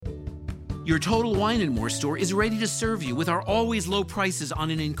Your Total Wine & More store is ready to serve you with our always low prices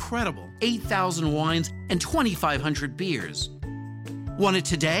on an incredible 8,000 wines and 2,500 beers. Want it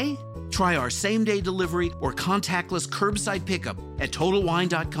today? Try our same-day delivery or contactless curbside pickup at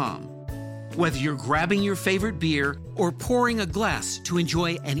TotalWine.com. Whether you're grabbing your favorite beer or pouring a glass to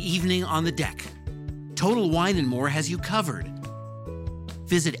enjoy an evening on the deck, Total Wine & More has you covered.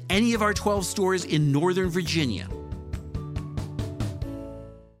 Visit any of our 12 stores in Northern Virginia.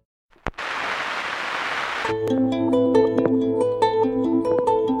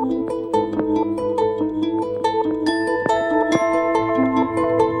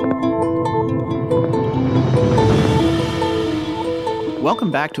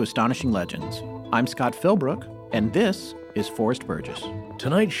 Welcome back to Astonishing Legends. I'm Scott Philbrook, and this is Forrest Burgess.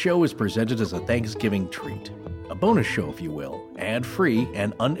 Tonight's show is presented as a Thanksgiving treat. A bonus show, if you will, ad-free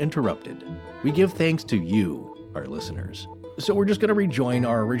and uninterrupted. We give thanks to you, our listeners. So we're just going to rejoin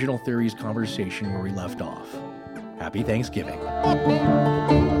our original theories conversation where we left off. Happy Thanksgiving.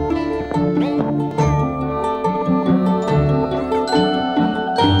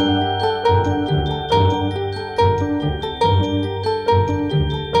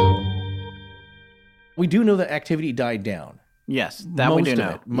 We do know that activity died down. Yes, that we do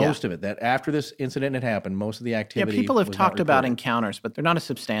know. Most of it. That after this incident had happened, most of the activity. Yeah, people have was talked not about reported. encounters, but they're not as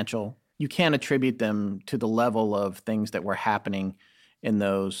substantial. You can't attribute them to the level of things that were happening in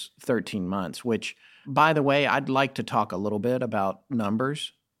those 13 months, which, by the way, I'd like to talk a little bit about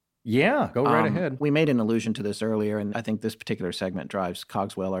numbers. Yeah, go right ahead. We made an allusion to this earlier, and I think this particular segment drives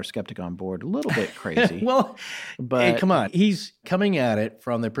Cogswell, our skeptic on board, a little bit crazy. Well, but hey, come on. He's coming at it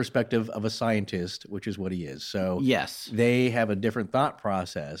from the perspective of a scientist, which is what he is. So yes, they have a different thought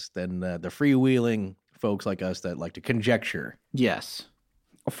process than the freewheeling folks like us that like to conjecture. yes.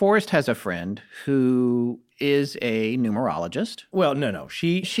 Forrest has a friend who is a numerologist. Well, no.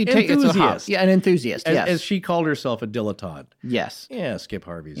 She enthusiast. An enthusiast, yes. As she called herself, a dilettante. Yes. Yeah, Skip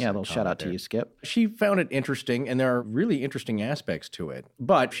Harvey's. Yeah, a little shout out to you, Skip. She found it interesting, and there are really interesting aspects to it.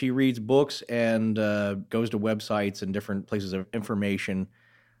 But she reads books and goes to websites and different places of information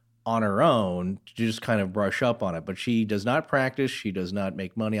on her own to just kind of brush up on it. But she does not practice. She does not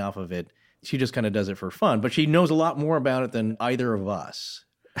make money off of it. She just kind of does it for fun. But she knows a lot more about it than either of us.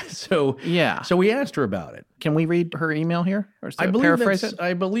 So we asked her about it. Can we read her email here? Or paraphrase it?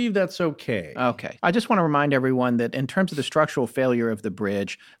 I believe that's okay. Okay. I just want to remind everyone that in terms of the structural failure of the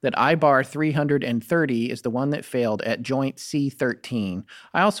bridge, that I-bar 330 is the one that failed at joint C13.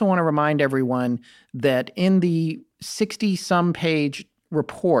 I also want to remind everyone that in the 60-some page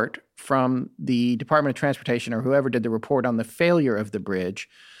report from the Department of Transportation or whoever did the report on the failure of the bridge,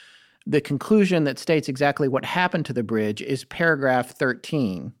 the conclusion that states exactly what happened to the bridge is paragraph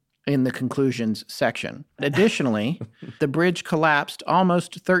 13 in the conclusions section. Additionally, the bridge collapsed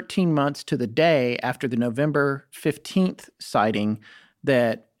almost 13 months to the day after the November 15th sighting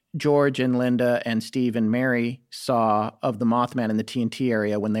that George and Linda and Steve and Mary saw of the Mothman in the TNT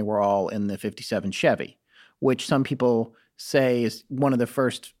area when they were all in the 57 Chevy, which some people say is one of the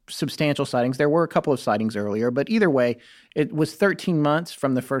first substantial sightings. There were a couple of sightings earlier, but either way, it was 13 months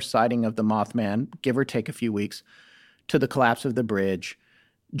from the first sighting of the Mothman, give or take a few weeks, to the collapse of the bridge.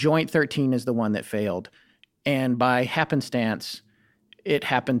 Joint 13 is the one that failed. And by happenstance, it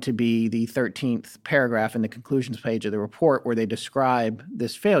happened to be the 13th paragraph in the conclusions page of the report where they describe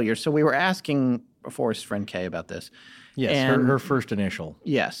this failure. So we were asking Forrest's friend Kay about this. Yes, and her first initial.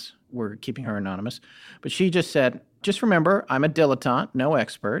 Yes, we're keeping her anonymous. But she just said, just remember, I'm a dilettante, no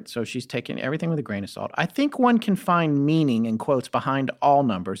expert, so she's taking everything with a grain of salt. I think one can find meaning in quotes behind all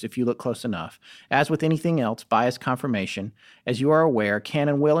numbers if you look close enough. As with anything else, bias confirmation, as you are aware, can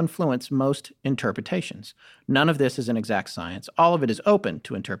and will influence most interpretations. None of this is an exact science. All of it is open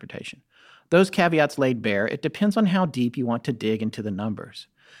to interpretation. Those caveats laid bare, it depends on how deep you want to dig into the numbers.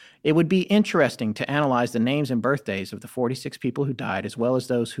 It would be interesting to analyze the names and birthdays of the 46 people who died as well as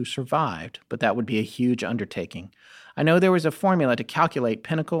those who survived, but that would be a huge undertaking. I know there was a formula to calculate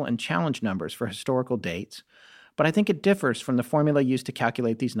pinnacle and challenge numbers for historical dates, but I think it differs from the formula used to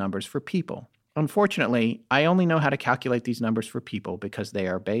calculate these numbers for people. Unfortunately, I only know how to calculate these numbers for people because they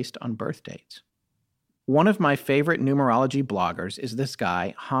are based on birth dates. One of my favorite numerology bloggers is this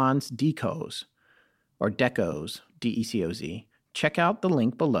guy, Hans Decoz, or Decoz, D-E-C-O-Z. Check out the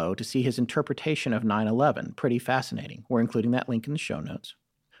link below to see his interpretation of 9/11. Pretty fascinating. We're including that link in the show notes.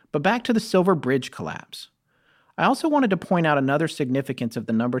 But back to the Silver Bridge collapse. I also wanted to point out another significance of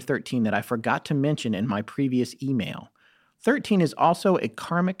the number 13 that I forgot to mention in my previous email. 13 is also a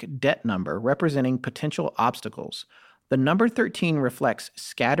karmic debt number representing potential obstacles. The number 13 reflects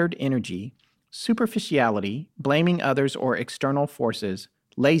scattered energy, superficiality, blaming others or external forces,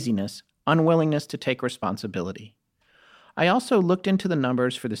 laziness, unwillingness to take responsibility. I also looked into the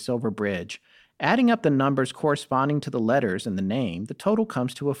numbers for the Silver Bridge. Adding up the numbers corresponding to the letters in the name, the total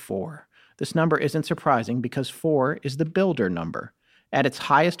comes to a 4. This number isn't surprising because 4 is the builder number. At its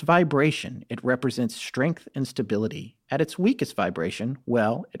highest vibration, it represents strength and stability. At its weakest vibration,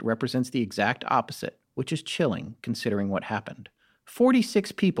 well, it represents the exact opposite, which is chilling considering what happened.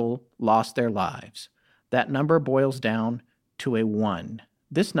 46 people lost their lives. That number boils down to a 1.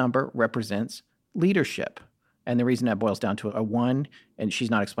 This number represents leadership. And the reason that boils down to a 1, and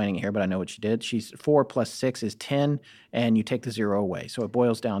she's not explaining it here, but I know what she did. 4 plus 6 is 10, and you take the 0 away. So it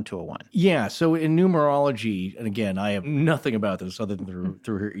boils down to a 1. Yeah. So in numerology, and again, I have nothing about this other than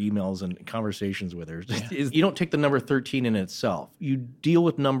through her emails and conversations with her, is you don't take the number 13 in itself. You deal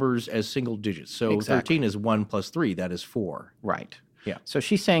with numbers as single digits. So Exactly. 13 is 1 plus 3. That is 4. Right. Yeah. So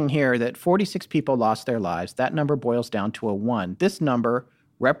she's saying here that 46 people lost their lives. That number boils down to a 1. This number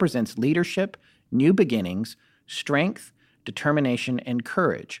represents leadership, new beginnings, strength, determination, and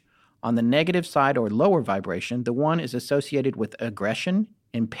courage. On the negative side or lower vibration, the 1 is associated with aggression,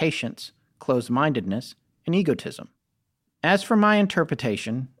 impatience, closed-mindedness, and egotism. As for my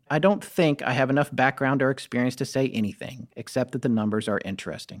interpretation, I don't think I have enough background or experience to say anything, except that the numbers are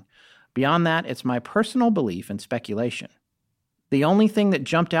interesting. Beyond that, it's my personal belief and speculation. The only thing that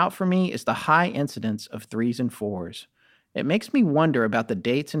jumped out for me is the high incidence of 3s and 4s. It makes me wonder about the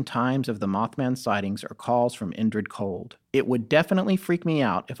dates and times of the Mothman sightings or calls from Indrid Cold. It would definitely freak me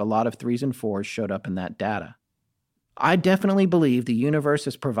out if a lot of 3s and 4s showed up in that data. I definitely believe the universe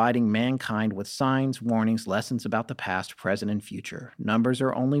is providing mankind with signs, warnings, lessons about the past, present, and future. Numbers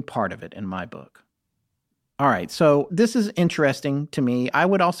are only part of it in my book. All right, so this is interesting to me. I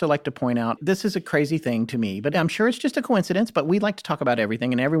would also like to point out, this is a crazy thing to me, but I'm sure it's just a coincidence, but we like to talk about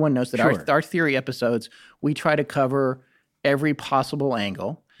everything, and everyone knows that Sure. our theory episodes, we try to cover every possible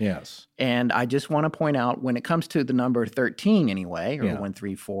angle. Yes. And I just want to point out, when it comes to the number 13 anyway, or Yeah. 1,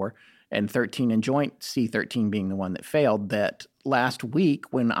 3, 4, and 13 in joint, C13 being the one that failed, that last week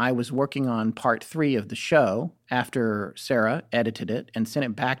when I was working on part 3 of the show, after Sarah edited it and sent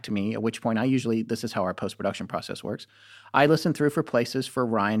it back to me, at which point this is how our post-production process works, I listened through for places for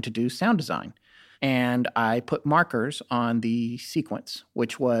Ryan to do sound design. And I put markers on the sequence,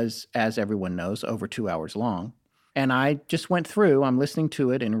 which was, as everyone knows, over 2 hours long. And I just went through, I'm listening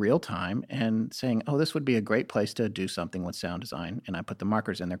to it in real time and saying, oh, this would be a great place to do something with sound design. And I put the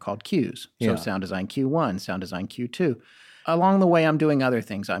markers in there called cues. So Yeah. sound design Q1, sound design Q2. Along the way, I'm doing other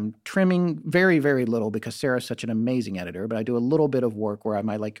things. I'm trimming very, very little because Sarah's such an amazing editor, but I do a little bit of work where I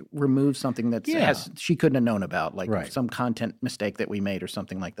might remove something that she couldn't have known about, Right. some content mistake that we made or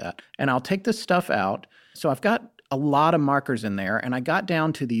something like that. And I'll take this stuff out. So I've got a lot of markers in there, and I got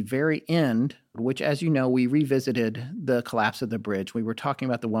down to the very end, which, as you know, we revisited the collapse of the bridge. We were talking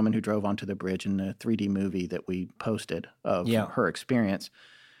about the woman who drove onto the bridge in the 3D movie that we posted of her experience.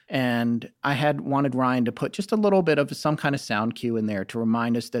 And I had wanted Ryan to put just a little bit of some kind of sound cue in there to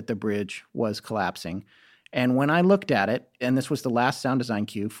remind us that the bridge was collapsing. And when I looked at it, and this was the last sound design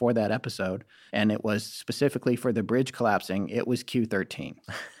cue for that episode, and it was specifically for the bridge collapsing, it was Q13.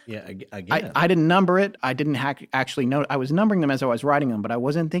 Yeah, again. I didn't number it. I didn't actually know. I was numbering them as I was writing them, but I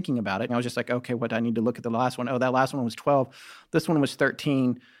wasn't thinking about it. And I was just like, okay, what do I need to look at the last one? Oh, that last one was 12. This one was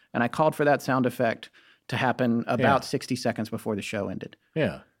 13. And I called for that sound effect to happen about 60 seconds before the show ended.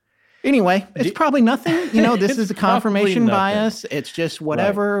 Yeah. Anyway, it's probably nothing. This is a confirmation probably nothing. bias. It's just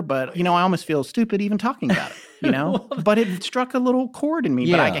whatever. Right. But, I almost feel stupid even talking about it, But it struck a little chord in me.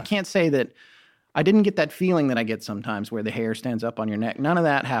 Yeah. But I can't say that I didn't get that feeling that I get sometimes where the hair stands up on your neck. None of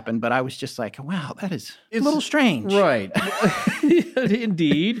that happened. But I was just like, wow, it's a little strange. Right.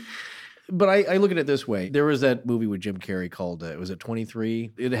 Indeed. But I look at it this way. There was that movie with Jim Carrey called, was it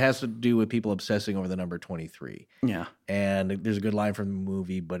 23? It has to do with people obsessing over the number 23. Yeah. And there's a good line from the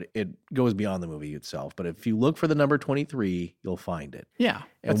movie, but it goes beyond the movie itself. But if you look for the number 23, you'll find it. Yeah.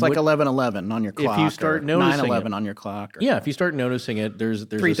 And It's like 11:11 on your clock. If you start noticing 9:11 on your clock. Yeah, if you start noticing it, there's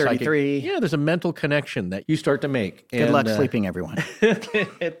 3:33. There's a mental connection that you start to make. Good luck sleeping, everyone.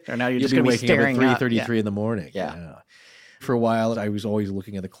 Or now you're just going to be waking up staring at 3:33 in the morning. Yeah. For a while, I was always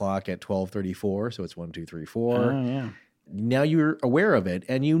looking at the clock at 12:34, so it's 1, 2, 3, 4. Oh, yeah. Now you're aware of it,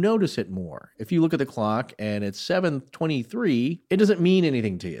 and you notice it more. If you look at the clock and it's 7:23, it doesn't mean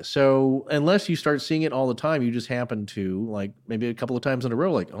anything to you. So unless you start seeing it all the time, you just happen to, maybe a couple of times in a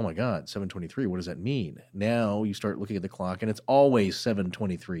row, oh my God, 7:23, what does that mean? Now you start looking at the clock, and it's always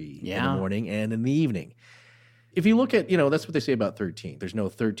 7:23 in the morning and in the evening. If you look at, that's what they say about 13. There's no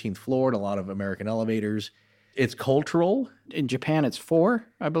 13th floor in a lot of American elevators. It's cultural. In Japan, it's 4,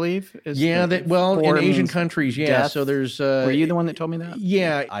 I believe. Yeah, in Asian countries, yeah. Death. So there's... Were you the one that told me that?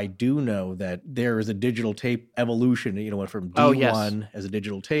 Yeah, I do know that there is a digital tape evolution. Went from D1 as a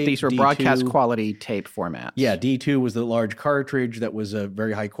digital tape. These were D2, broadcast quality tape formats. Yeah, D2 was the large cartridge that was a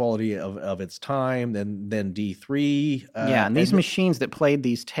very high quality of its time. Then D3. And these machines that played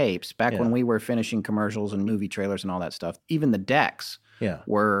these tapes back when we were finishing commercials and movie trailers and all that stuff, even the decks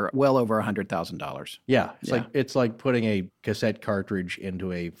were well over $100,000. Yeah, it's like putting a cassette cartridge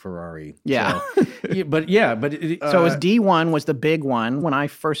into a Ferrari. Yeah, so, so it was D1 was the big one when I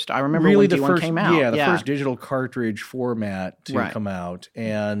remember really when D1 came out. Yeah, the first digital cartridge format to come out,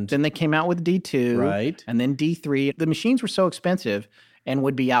 and then they came out with D2, right, and then D3. The machines were so expensive and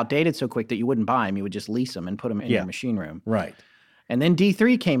would be outdated so quick that you wouldn't buy them. You would just lease them and put them in your machine room. Right. And then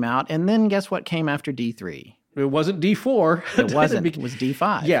D3 came out, and then guess what came after D3? It wasn't D4. It wasn't. It was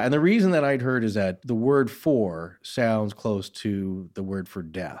D5. Yeah, and the reason that I'd heard is that the word "for" sounds close to the word for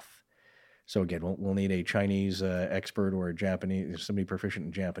death. So again, we'll need a Chinese expert or a Japanese, somebody proficient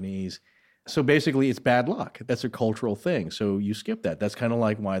in Japanese. So basically, it's bad luck. That's a cultural thing. So you skip that. That's kind of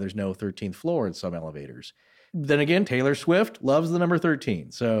like why there's no 13th floor in some elevators. Then again, Taylor Swift loves the number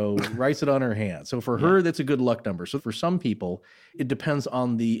 13, so writes it on her hand. So for her, that's a good luck number. So for some people, it depends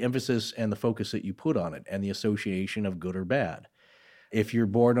on the emphasis and the focus that you put on it and the association of good or bad. If you're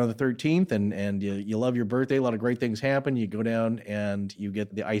born on the 13th and you love your birthday, a lot of great things happen, you go down and you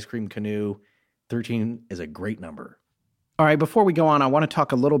get the ice cream canoe, 13 is a great number. All right, before we go on, I want to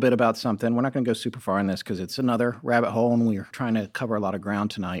talk a little bit about something. We're not going to go super far in this because it's another rabbit hole and we're trying to cover a lot of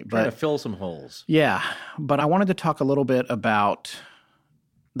ground tonight. Trying to fill some holes. Yeah, but I wanted to talk a little bit about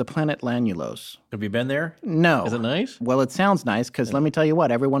the planet Lanulos. Have you been there? No. Is it nice? Well, it sounds nice because let me tell you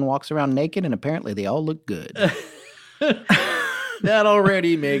what, everyone walks around naked and apparently they all look good. That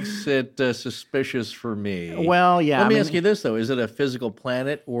already makes it suspicious for me. Well, yeah. Let me ask you this, though. Is it a physical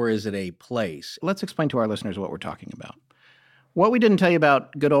planet or is it a place? Let's explain to our listeners what we're talking about. What we didn't tell you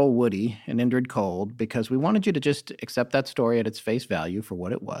about good old Woody and Indrid Cold, because we wanted you to just accept that story at its face value for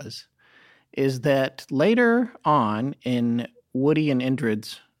what it was, is that later on in Woody and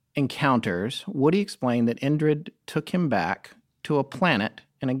Indrid's encounters, Woody explained that Indrid took him back to a planet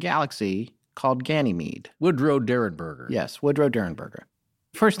in a galaxy called Ganymede. Woodrow Derenberger. Yes, Woodrow Derenberger.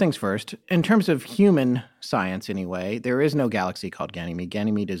 First things first, in terms of human science anyway, there is no galaxy called Ganymede.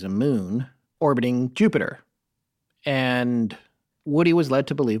 Ganymede is a moon orbiting Jupiter. And Woody was led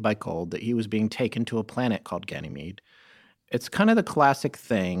to believe by Cold that he was being taken to a planet called Ganymede. It's kind of the classic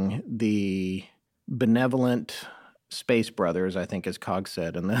thing, the benevolent space brothers, I think as Cog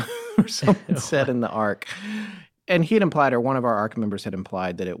said, or someone said in the ARC. And he had implied, or one of our ARC members had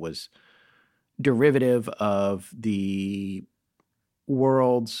implied, that it was derivative of the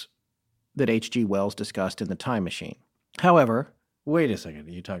worlds that H.G. Wells discussed in The Time Machine. However... Wait a second.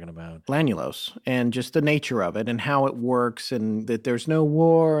 Are you talking about Lanulos and just the nature of it and how it works and that there's no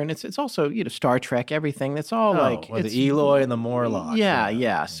war and it's also Star Trek, everything. That's all the Eloi and the Morlocks.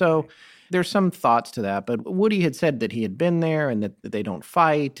 Yeah. So there's some thoughts to that, but Woody had said that he had been there and that they don't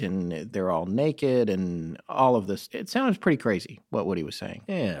fight and they're all naked and all of this. It sounded pretty crazy what Woody was saying.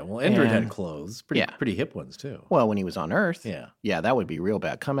 Yeah, well, Indrid had clothes, pretty hip ones too. Well, when he was on Earth, yeah, that would be real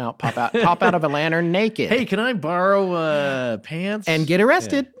bad. Come out, pop out of a lantern naked. Hey, can I borrow pants and get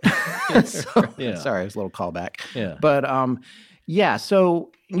arrested? Yeah. Sorry, it was a little callback. Yeah, but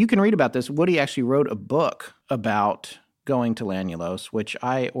so you can read about this. Woody actually wrote a book about going to Lanulos, which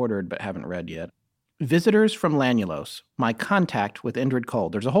I ordered but haven't read yet. Visitors from Lanulos, My Contact with Indrid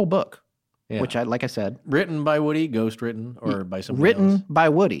Cold. There's a whole book, which like I said. Written by Woody, ghost written, or by someone else? Written by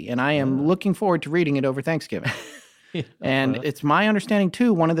Woody, and I am looking forward to reading it over Thanksgiving. And it's my understanding,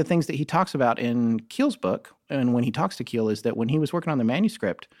 too, one of the things that he talks about in Keel's book, and when he talks to Keel, is that when he was working on the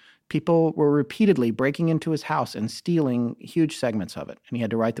manuscript, people were repeatedly breaking into his house and stealing huge segments of it, and he had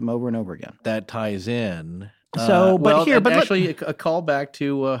to write them over and over again. That ties in... actually, a callback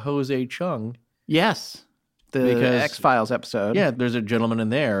to Jose Chung. Yes, the X-Files episode. Yeah, there's a gentleman in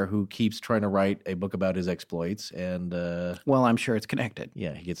there who keeps trying to write a book about his exploits, and well, I'm sure it's connected.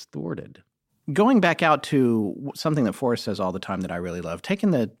 Yeah, he gets thwarted. Going back out to something that Forrest says all the time that I really love,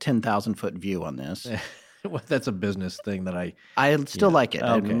 taking the 10,000-foot view on this. Well, that's a business thing that I still like it.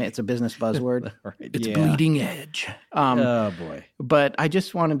 Okay. It's a business buzzword. Right. It's bleeding edge. Oh boy! But I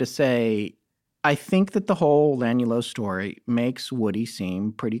just wanted to say, I think that the whole Lanulos story makes Woody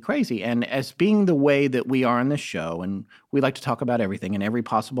seem pretty crazy. And as being the way that we are on this show, and we like to talk about everything in every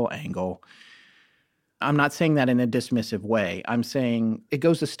possible angle, I'm not saying that in a dismissive way. I'm saying it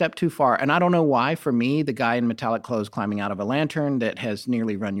goes a step too far. And I don't know why. For me, the guy in metallic clothes climbing out of a lantern that has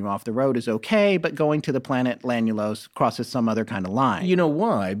nearly run you off the road is okay, but going to the planet Lanulos crosses some other kind of line. You know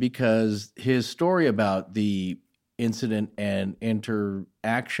why? Because his story about the incident and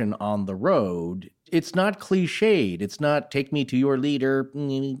interaction on the road, it's not cliched. It's not take me to your leader,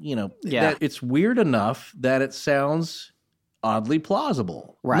 Yeah. It's weird enough that it sounds oddly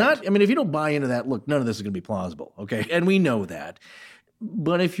plausible. Right. If you don't buy into that, look, none of this is going to be plausible, okay? And we know that.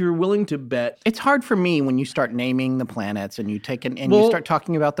 But if you're willing to bet... It's hard for me when you start naming the planets and you start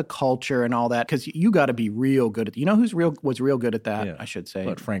talking about the culture and all that, because you got to be real good at... You know who's was real good at that, I should say?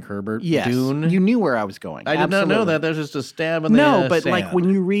 What, Frank Herbert? Yes. Dune? You knew where I was going. I did not know that. There's just a stab in the No, but sand. like when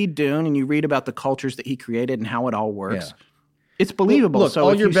you read Dune and you read about the cultures that he created and how it all works... It's believable. Look, so all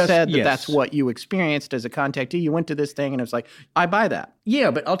if your you best- said that yes. that's what you experienced as a contactee, you went to this thing and it's like, I buy that.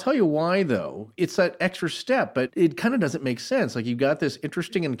 Yeah, but I'll tell you why, though. It's that extra step, but it kind of doesn't make sense. Like, you've got this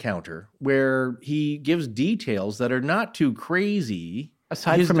interesting encounter where he gives details that are not too crazy.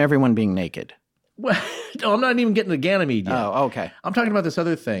 Aside from everyone being naked. Well, no, I'm not even getting to Ganymede yet. Oh, okay. I'm talking about this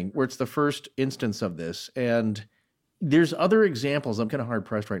other thing where it's the first instance of this, and there's other examples. I'm kind of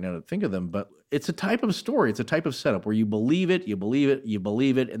hard-pressed right now to think of them, but it's a type of story. It's a type of setup where you believe it,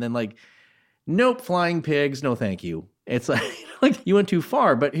 and then like, nope, flying pigs, no thank you. It's like you went too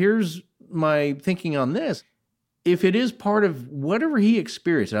far. But here's my thinking on this. If it is part of whatever he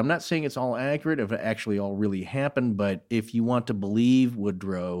experienced, and I'm not saying it's all accurate, if it actually all really happened, but if you want to believe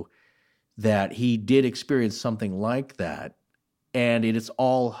Woodrow that he did experience something like that, and it is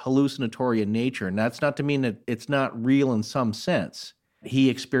all hallucinatory in nature, and that's not to mean that it's not real in some sense.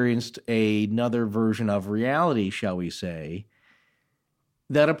 He experienced another version of reality, shall we say,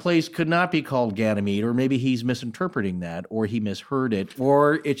 that a place could not be called Ganymede, or maybe he's misinterpreting that, or he misheard it,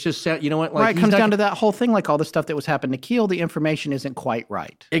 or it's just, you know what? Like, right, it comes down to that whole thing, like all the stuff that was happening to Keel, the information isn't quite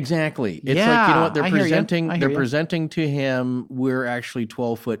right. Exactly. It's Yeah, like, you know what, I hear you. they're presenting to him, we're actually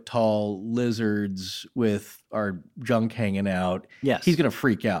 12-foot tall lizards with our junk hanging out. Yes. He's going to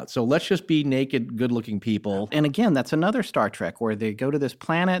freak out. So let's just be naked, good-looking people. And again, that's another Star Trek where they go to this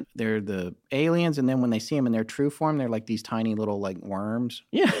planet, they're the aliens, and then when they see them in their true form, they're like these tiny little like worms.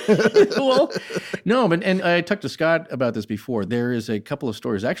 Yeah. Well, no, but and I talked to Scott about this before. There is a couple of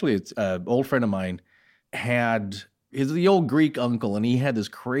stories. Actually, it's an old friend of mine had the old Greek uncle, and he had this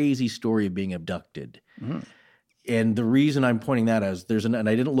crazy story of being abducted. Mm. And the reason I'm pointing that out is and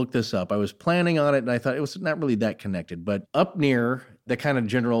I didn't look this up. I was planning on it, and I thought it was not really that connected. But up near the kind of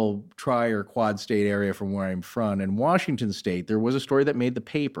general tri or quad state area from where I'm from, in Washington State, there was a story that made the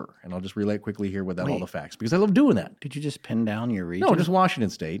paper. And I'll just relate quickly here without all the facts, because I love doing that. Did you just pin down your region? No, just Washington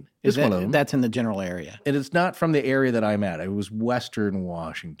State. It's one of them. That's in the general area. And it's not from the area that I'm at. It was Western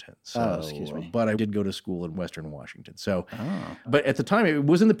Washington. So, excuse me. But I did go to school in Western Washington. So, but at the time, it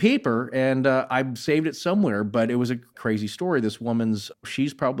was in the paper, and I saved it somewhere. But it was a crazy story. This woman's,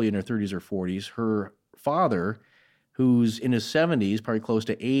 she's probably in her 30s or 40s. Her father, who's in his 70s, probably close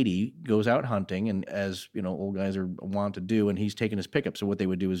to 80, goes out hunting, and as you know, old guys are wont to do, and he's taking his pickup. So what they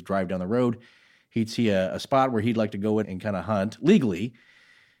would do is drive down the road. He'd see a spot where he'd like to go in and kind of hunt legally,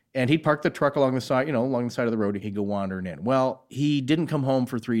 and he'd park the truck along the side, along the side of the road, and he'd go wandering in. Well, he didn't come home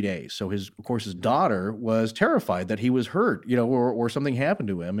for 3 days. So his daughter was terrified that he was hurt, or something happened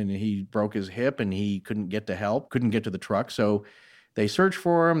to him, and he broke his hip, and he couldn't get to help, couldn't get to the truck. So they searched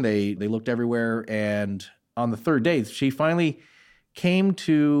for him. They looked everywhere, and on the third day, she finally came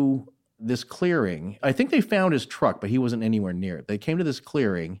to this clearing. I think they found his truck, but he wasn't anywhere near it. They came to this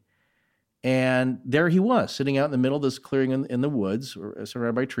clearing, and there he was, sitting out in the middle of this clearing in the woods,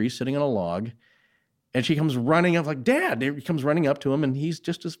 surrounded by trees, sitting on a log. And she comes running up, like, Dad! He comes running up to him, and he's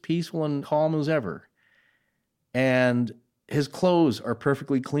just as peaceful and calm as ever. And his clothes are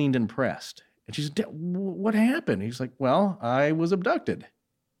perfectly cleaned and pressed. And she's, what happened? He's like, well, I was abducted.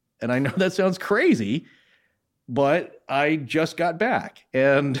 And I know that sounds crazy, but I just got back.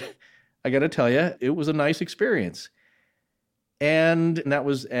 And I got to tell you, it was a nice experience. And that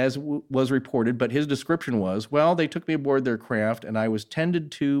was as was reported, but his description was, well, they took me aboard their craft, and I was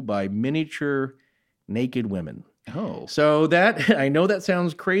tended to by miniature naked women. Oh. So that, I know that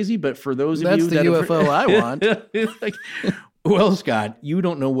sounds crazy, but for those of That's you the that UFO I want. It's like, well, Scott, you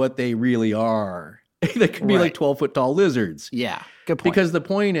don't know what they really are. They could be like 12-foot tall lizards. Yeah, good point. Because the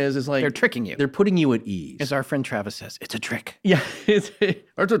point is like... They're tricking you. They're putting you at ease. As our friend Travis says, it's a trick. Yeah, it's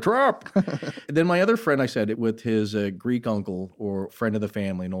a trap. Then my other friend, I said it with his Greek uncle or friend of the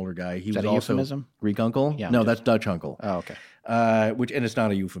family, an older guy. He Is was that a also euphemism? Greek uncle? Yeah, no, that's Dutch uncle. Oh, okay. And it's not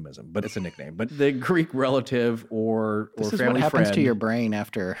a euphemism, but it's a nickname. But the Greek relative or this family is what happens friend, to your brain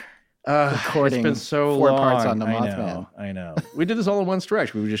after recording it's been so 4 long. parts on the Mothman. I know. We did this all in one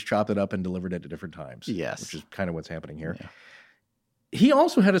stretch. We just chopped it up and delivered it at different times. Yes. Which is kind of what's happening here. Yeah. He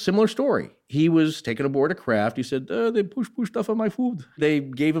also had a similar story. He was taken aboard a craft. He said, they push stuff on my food. They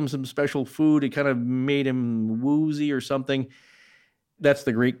gave him some special food. It kind of made him woozy or something. That's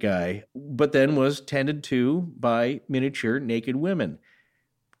the Greek guy. But then was tended to by miniature naked women.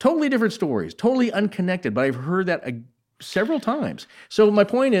 Totally different stories. Totally unconnected. But I've heard that several times. So my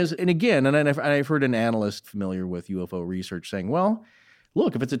point is, and again, and I've heard an analyst familiar with UFO research saying, well,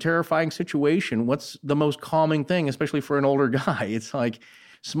 look, if it's a terrifying situation, what's the most calming thing, especially for an older guy? It's like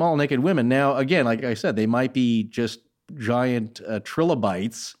small naked women. Now, again, like I said, they might be just giant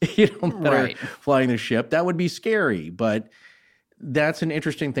trilobites, that are flying the ship. That would be scary, but that's an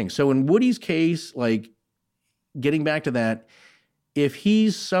interesting thing. So in Woody's case, like getting back to that, if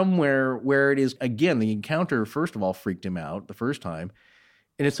he's somewhere where it is, again, the encounter, first of all, freaked him out the first time,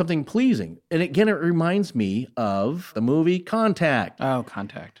 and it's something pleasing. And again, it reminds me of the movie Contact. Oh,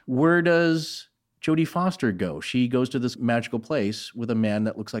 Contact. Where does Jodie Foster go? She goes to this magical place with a man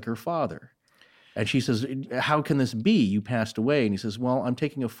that looks like her father. And she says, how can this be? You passed away. And he says, well, I'm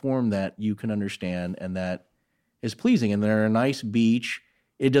taking a form that you can understand and that is pleasing. And they're on a nice beach.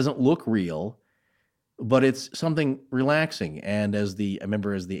 It doesn't look real, but it's something relaxing. And I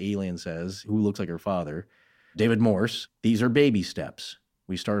remember as the alien says, who looks like her father, David Morse, these are baby steps.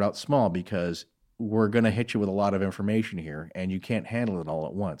 We start out small because we're going to hit you with a lot of information here, and you can't handle it all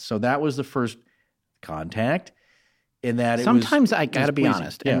at once. So that was the first contact. In that, sometimes I got to be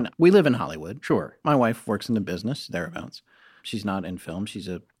honest, and we live in Hollywood. Sure, my wife works in the business thereabouts. She's not in film; she's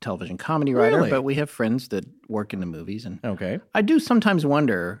a television comedy writer. Really? But we have friends that work in the movies, and okay, I do sometimes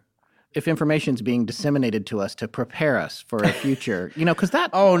wonder if information is being disseminated to us to prepare us for a future, because that...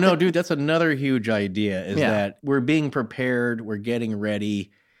 Oh, no, dude, that's another huge idea is that we're being prepared, we're getting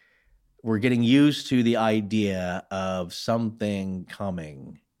ready, we're getting used to the idea of something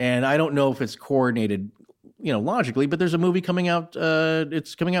coming. And I don't know if it's coordinated, logically, but there's a movie coming out,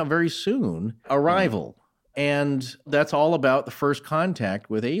 it's coming out very soon, Arrival. And that's all about the first contact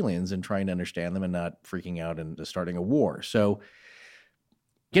with aliens and trying to understand them and not freaking out and starting a war. So...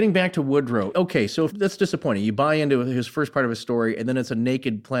 getting back to Woodrow, okay, so that's disappointing. You buy into his first part of his story, and then it's a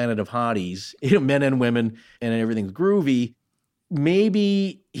naked planet of hotties, men and women, and everything's groovy.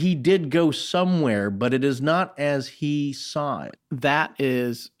 Maybe he did go somewhere, but it is not as he saw it. That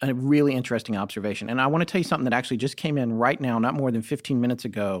is a really interesting observation. And I want to tell you something that actually just came in right now, not more than 15 minutes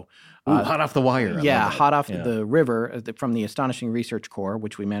ago. Ooh, hot off the wire. Hot off the river from the Astonishing Research Corps,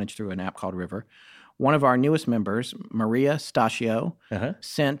 which we manage through an app called River. One of our newest members, Maria Stasio,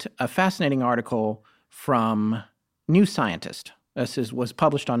 sent a fascinating article from New Scientist. This was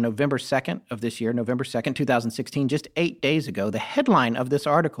published on November 2nd of this year, November 2nd, 2016, just 8 days ago. The headline of this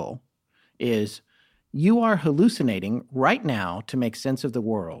article is, "You are hallucinating right now to make sense of the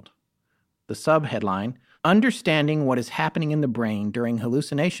world." The subheadline, "Understanding what is happening in the brain during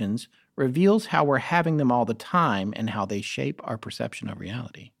hallucinations reveals how we're having them all the time and how they shape our perception of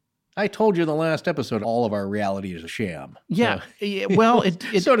reality." I told you in the last episode, all of our reality is a sham. Yeah. Well,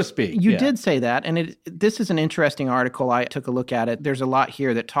 so to speak. You did say that. And this is an interesting article. I took a look at it. There's a lot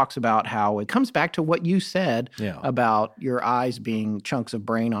here that talks about how it comes back to what you said about your eyes being chunks of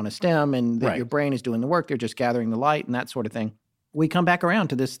brain on a stem and that your brain is doing the work. They're just gathering the light and that sort of thing. We come back around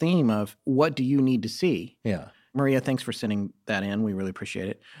to this theme of what do you need to see? Yeah. Maria, thanks for sending that in. We really appreciate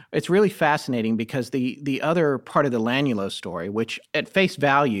it. It's really fascinating because the other part of the Lanulos story, which at face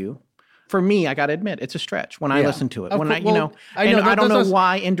value, for me, I got to admit, it's a stretch when I listen to it. When I don't know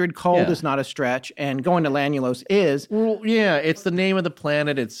why Indrid Cold is not a stretch, and going to Lanulos is. Well, yeah, it's the name of the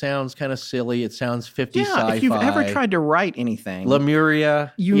planet. It sounds kind of silly. It sounds 50s sci-fi. If you've ever tried to write anything,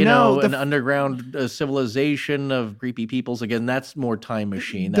 Lemuria, an underground civilization of creepy peoples. Again, that's more Time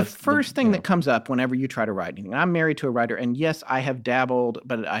Machine. That's the first thing that comes up whenever you try to write anything. I'm married to a writer, and yes, I have dabbled,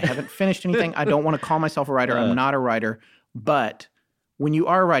 but I haven't finished anything. I don't want to call myself a writer. I'm not a writer, but when you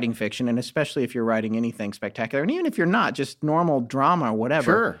are writing fiction, and especially if you're writing anything spectacular, and even if you're not, just normal drama or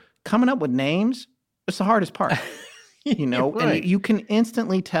whatever, coming up with names, it's the hardest part. And you can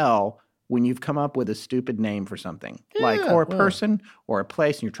instantly tell when you've come up with a stupid name for something, or a person or a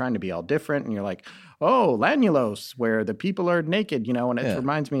place, and you're trying to be all different, and you're like, oh, Lanulos, where the people are naked, and it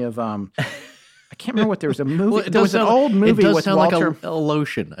reminds me of, I can't remember what there was a movie. There was an old movie with Walter. Like a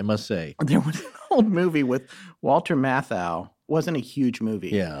lotion, I must say. There was an old movie with Walter Matthau. Wasn't a huge movie.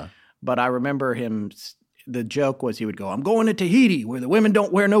 Yeah. But I remember him, the joke was he would go, I'm going to Tahiti where the women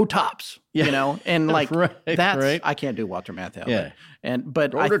don't wear no tops, and like I can't do Walter Matthau. Yeah.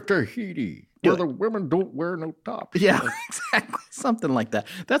 But go to Tahiti. where the women don't wear no tops. Yeah, exactly. Something like that.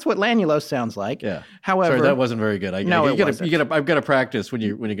 That's what Lannulose sounds like. Yeah. However, sorry, that wasn't very good. I've got to practice when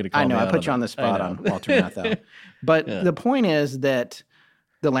you're going to call I know. me I out put you on the spot on Walter Matthau. But the point is that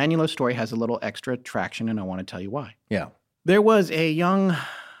the Lannulose story has a little extra traction, and I want to tell you why. Yeah. There was a young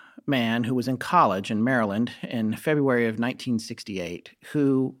man who was in college in Maryland in February of 1968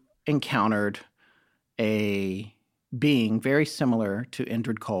 who encountered a being very similar to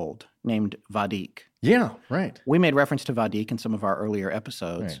Indrid Cold named Vadik. Yeah, right. We made reference to Vadik in some of our earlier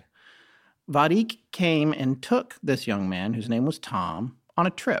episodes. Right. Vadik came and took this young man, whose name was Tom, on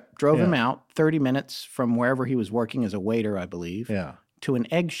a trip, drove him out 30 minutes from wherever he was working as a waiter, I believe, to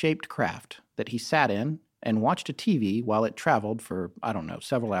an egg-shaped craft that he sat in and watched a TV while it traveled for, I don't know,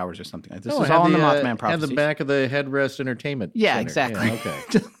 several hours or something. This is all in the Mothman prophecies. Had the back of the headrest entertainment Yeah, center. exactly. Yeah,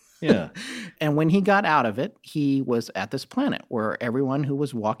 okay. Yeah. And when he got out of it, he was at this planet where everyone who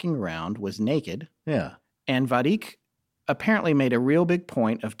was walking around was naked. Yeah. And Vadik apparently made a real big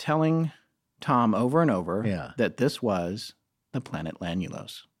point of telling Tom over and over that this was the planet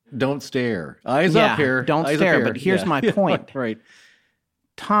Lannulose. Don't stare. Eyes up here. Don't Eyes stare. up here. But here's my point. Right.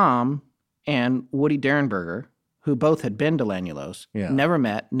 Tom and Woody Derenberger, who both had been to Lannulose, never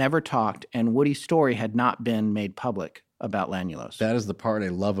met, never talked, and Woody's story had not been made public about Lannulose. That is the part I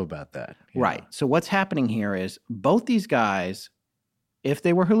love about that. Yeah. Right. So what's happening here is both these guys, if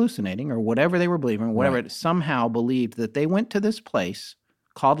they were hallucinating or whatever they were believing, whatever, somehow believed that they went to this place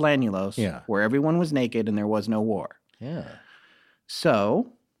called Lannulose where everyone was naked and there was no war. Yeah.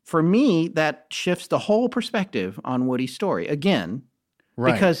 So for me, that shifts the whole perspective on Woody's story. Again,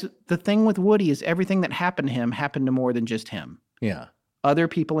 because the thing with Woody is everything that happened to him happened to more than just him. Yeah. Other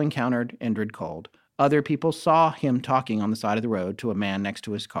people encountered Indrid Cold. Other people saw him talking on the side of the road to a man next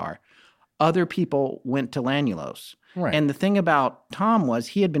to his car. Other people went to Lannulose. Right. And the thing about Tom was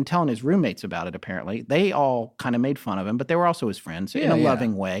he had been telling his roommates about it, apparently. They all kind of made fun of him, but they were also his friends in a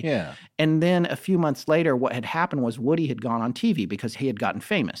loving way. Yeah. And then a few months later, what had happened was Woody had gone on TV because he had gotten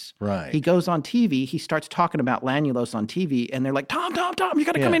famous. Right. He goes on TV. He starts talking about Lannulose on TV, and they're like, Tom, you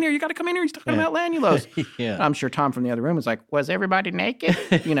got to come in here. You got to come in here. He's talking about Lannulose. I'm sure Tom from the other room was like, was everybody naked?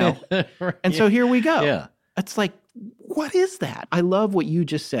 You know? Right. And so here we go. Yeah. It's like, what is that? I love what you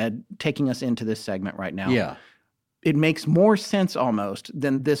just said, taking us into this segment right now. Yeah. It makes more sense almost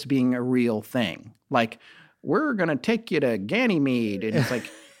than this being a real thing. Like, we're going to take you to Ganymede. And it's like,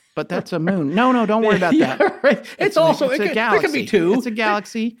 but that's a moon. No, don't worry about that. Right. It's also, a galaxy. There can be two. It's a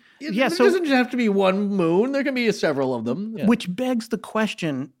galaxy. It doesn't have to be one moon. There can be several of them. Yeah. Which begs the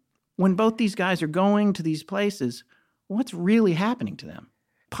question, when both these guys are going to these places, what's really happening to them?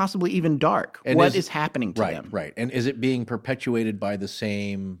 Possibly even dark. And what is happening to them? Right. And is it being perpetuated by the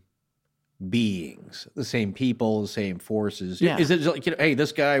same beings, the same people, the same forces? Yeah. Is it like, hey,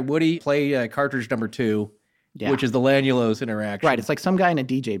 this guy, Woody, play cartridge number 2, which is the Lannulose interaction. Right. It's like some guy in a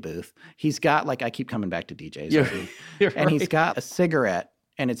DJ booth. He's got, like, I keep coming back to DJs. And he's got a cigarette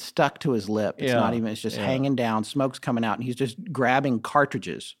and it's stuck to his lip. It's not even, it's just hanging down, smoke's coming out, and he's just grabbing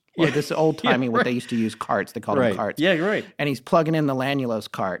cartridges. Or this old-timey, what they used to use, carts. They called them carts. Yeah, you're right. And he's plugging in the Lannulose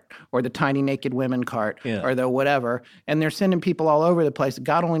cart or the tiny naked women cart or the whatever. And they're sending people all over the place.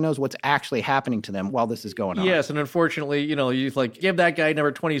 God only knows what's actually happening to them while this is going on. Yes, and unfortunately, you like, give that guy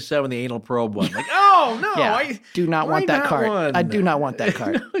number 27 the anal probe one. Like, oh, no. I do not want that cart. I do not want that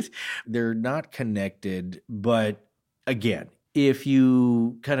cart. They're not connected, but again, if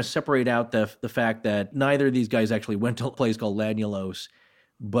you kind of separate out the fact that neither of these guys actually went to a place called Lannulose,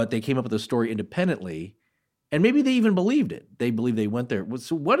 but they came up with a story independently, and maybe they even believed it. They believed they went there.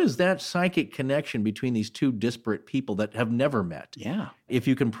 So what is that psychic connection between these two disparate people that have never met? Yeah. If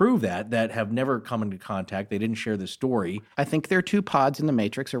you can prove that have never come into contact, they didn't share the story. I think their two pods in the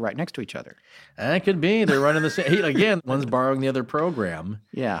Matrix are right next to each other. That could be. They're running the same. Again, one's borrowing the other program.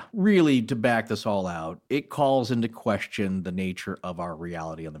 Yeah. Really, to back this all out, it calls into question the nature of our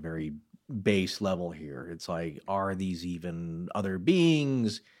reality on the very base level here. It's like, are these even other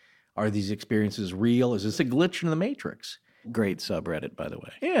beings? Are these experiences real? Is this a glitch in the Matrix? Great subreddit, by the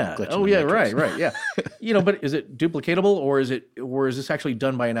way. Yeah. Right. Yeah. But is it duplicatable, or is this actually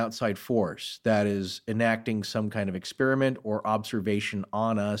done by an outside force that is enacting some kind of experiment or observation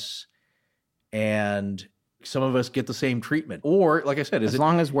on us, and some of us get the same treatment? Or, like I said, as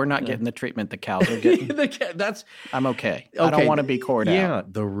long as we're not getting the treatment the cows are getting, I'm okay. I don't want to be cored out. Yeah,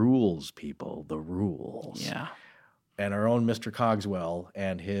 the rules, people, the rules. Yeah. And our own Mr. Cogswell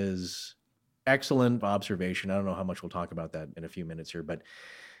and his excellent observation. I don't know how much we'll talk about that in a few minutes here, but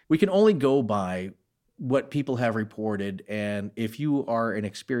we can only go by what people have reported. And if you are an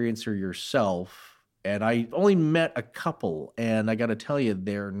experiencer yourself, and I only met a couple, and I got to tell you,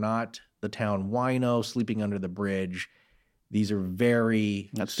 they're not the town wino, sleeping under the bridge. These are very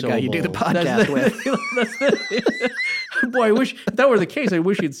That's the guy you do the podcast with. Boy, I wish if that were the case. I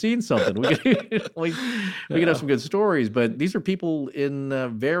wish you'd seen something. We could have some good stories. But these are people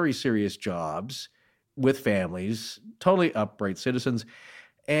in very serious jobs with families, totally upright citizens,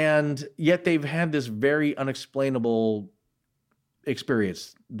 and yet they've had this very unexplainable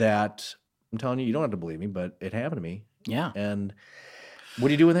experience that I'm telling you, you don't have to believe me, but it happened to me. Yeah. And what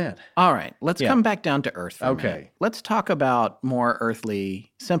do you do with that? All right. Let's come back down to earth for a minute. Okay. Let's talk about more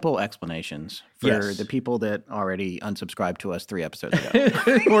earthly, simple explanations for the people that already unsubscribed to us 3 episodes ago.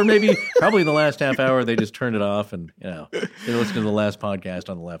 Or probably in the last half hour, they just turned it off and, they listened to the last podcast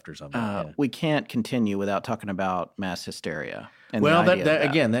on the left or something. We can't continue without talking about mass hysteria. And well,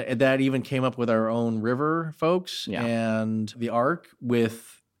 that even came up with our own river folks and the Ark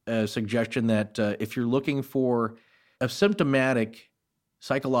with a suggestion that if you're looking for a symptomatic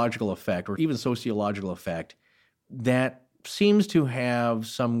psychological effect or even sociological effect, that seems to have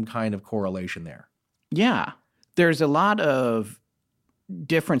some kind of correlation there. Yeah. There's a lot of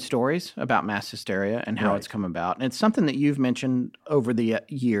different stories about mass hysteria and how it's come about. And it's something that you've mentioned over the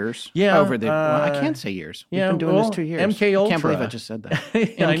years. Yeah. I can't say years. We've been doing this 2 years. MK Ultra. I can't believe I just said that.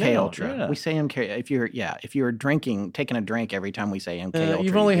 MK Ultra. Yeah. We say MK. If you're taking a drink every time we say MK Ultra.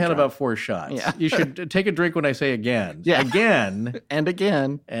 You've only had about 4 shots. Yeah. You should take a drink when I say again. Yeah. Again. And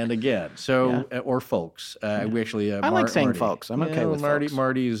again. And again. So, or folks. We actually, I like saying folks. I'm okay with folks.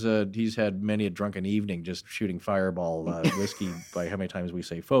 Marty's, he's had many a drunken evening just shooting fireball whiskey by how many times we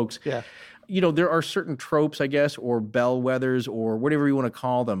say folks. Yeah. There are certain tropes, I guess, or bellwethers, or whatever you want to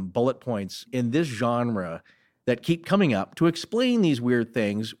call them, bullet points in this genre that keep coming up to explain these weird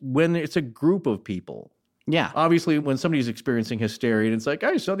things when it's a group of people. Yeah. Obviously, when somebody's experiencing hysteria, and it's like,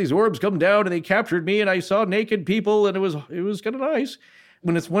 I saw these orbs come down and they captured me and I saw naked people and it was kind of nice.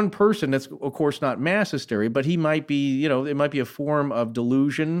 When it's one person, that's, of course, not mass hysteria, but he might be, it might be a form of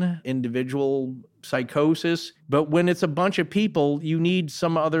delusion, individual psychosis. But when it's a bunch of people, you need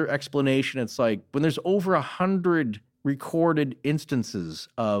some other explanation. It's like when there's over 100 recorded instances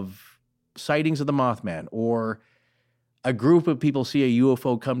of sightings of the Mothman, or a group of people see a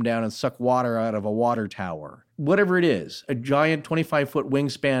UFO come down and suck water out of a water tower, whatever it is, a giant 25-foot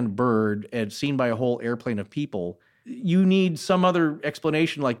wingspan bird and seen by a whole airplane of people, you need some other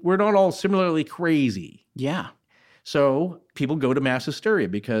explanation, like we're not all similarly crazy. Yeah. So people go to mass hysteria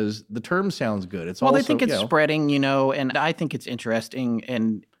because the term sounds good. They think it's spreading, and I think it's interesting.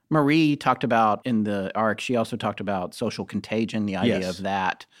 And Marie talked about in the Ark, she also talked about social contagion, the idea of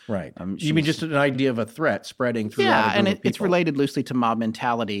that. Right. You mean just an idea of a threat spreading throughout a group of people. It's related loosely to mob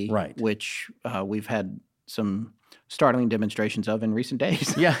mentality, right, which we've had some startling demonstrations of in recent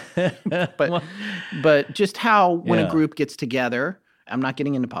days. Yeah. but just how when a group gets together, I'm not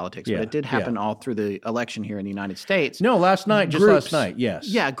getting into politics, but it did happen all through the election here in the United States. No, last night, yes.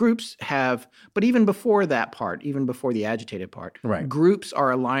 Yeah, groups have, but even before that part, even before the agitated part, groups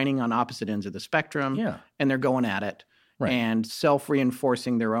are aligning on opposite ends of the spectrum, and they're going at it, and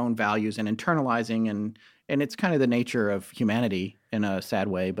self-reinforcing their own values and internalizing, and it's kind of the nature of humanity in a sad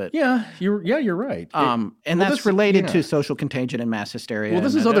way, but you're right. And that's related to social contagion and mass hysteria. Well,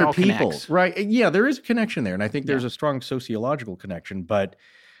 this is other people, right? Yeah, there is a connection there, and I think there's a strong sociological connection. But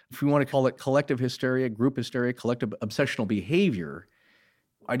if we want to call it collective hysteria, group hysteria, collective obsessional behavior,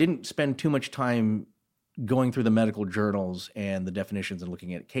 I didn't spend too much time going through the medical journals and the definitions and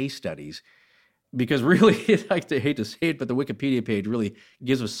looking at case studies, because really, I hate to say it, but the Wikipedia page really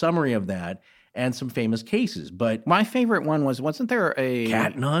gives a summary of that and some famous cases. But my favorite one wasn't there a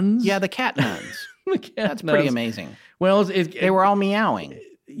cat nuns? Yeah, the cat nuns. That's nuns. Pretty amazing. Well, they were all meowing.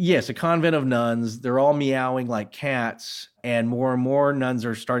 Yes, a convent of nuns. They're all meowing like cats, and more nuns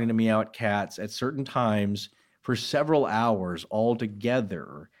are starting to meow at cats at certain times for several hours all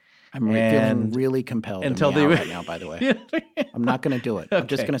together. I'm feeling really compelled to meow right now, by the way. I'm not going to do it. I'm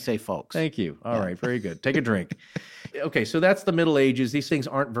just going to say folks. Thank you. All right, very good. Take a drink. Okay, so that's the Middle Ages. These things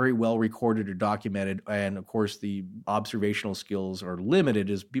aren't very well recorded or documented, and of course the observational skills are limited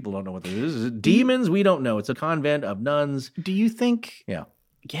as people don't know what this is. Is it demons? We don't know. It's a convent of nuns. Do you think... Yeah,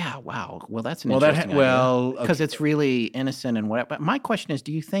 wow. Well, that's an interesting idea. Because it's really innocent and whatever. But my question is,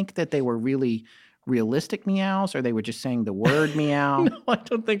 do you think that they were really realistic meows, or they were just saying the word meow? No, I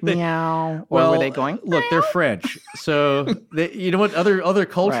don't think they meow. Or were they going? Look, they're French, so you know what? Other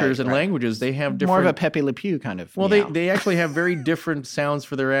cultures and languages, they have different. More of a Pepe Le Pew kind of. Well, they actually have very different sounds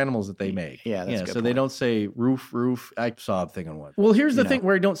for their animals that they make. Yeah, that's a good so point. They don't say roof. I saw a thing on one. Well, here's the thing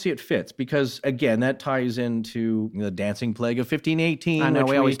where I don't see it fits, because again, that ties into the dancing plague of 1518. I know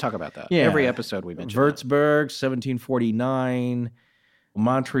we always talk about that. Yeah, every episode we mention Würzburg, 1749.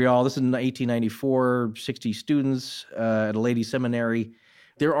 Montreal. This is in 1894, 60 students at a ladies' seminary.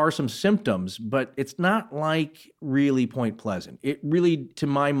 There are some symptoms, but it's not like really Point Pleasant. It really, to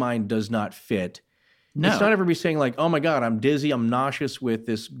my mind, does not fit. No. It's not everybody saying like, oh my God, I'm dizzy, I'm nauseous with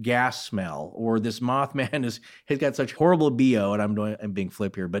this gas smell, or this Mothman has got such horrible BO, and I'm being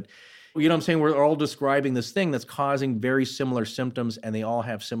flip here, but you know what I'm saying? We're all describing this thing that's causing very similar symptoms, and they all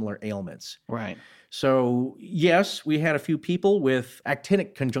have similar ailments. Right. So, yes, we had a few people with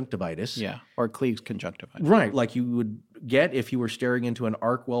actinic conjunctivitis. Yeah, or Cleve's conjunctivitis. Right, like you would get if you were staring into an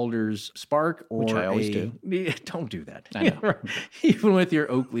arc welder's spark. Or which I always do. Don't do that. I know. Even with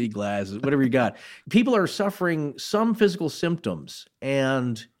your Oakley glasses, whatever you got. People are suffering some physical symptoms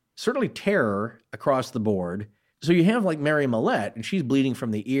and certainly terror across the board. So you have like Mary Millette, and she's bleeding from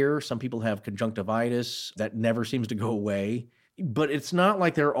the ear. Some people have conjunctivitis that never seems to go away. But it's not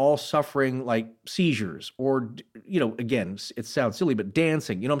like they're all suffering like seizures or, you know, again, it sounds silly, but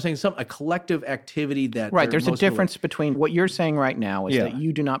dancing, you know what I'm saying? A collective activity that... Right, there's a difference between what you're saying right now is Yeah. that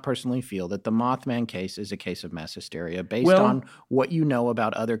you do not personally feel that the Mothman case is a case of mass hysteria based on what you know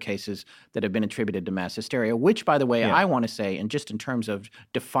about other cases that have been attributed to mass hysteria, which, by the way, Yeah. I want to say, and just in terms of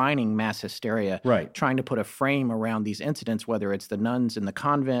defining mass hysteria, Right. trying to put a frame around these incidents, whether it's the nuns in the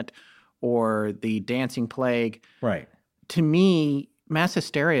convent or the dancing plague, Right. to me, mass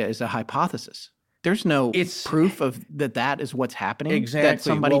hysteria is a hypothesis. There's no proof of that is what's happening. Exactly. That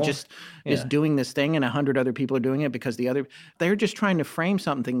somebody is yeah. doing this thing and 100 other people are doing it because they're just trying to frame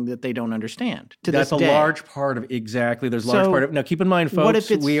something that they don't understand. That's this a day. large part of There's a large part of. Now, keep in mind, folks, what if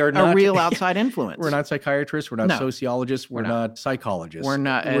it's we are not a real outside influence? We're not psychiatrists. We're not No. sociologists. We're not psychologists. We're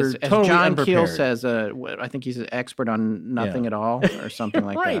not, as totally John Keel unprepared. says, I think he's an expert on nothing at all or something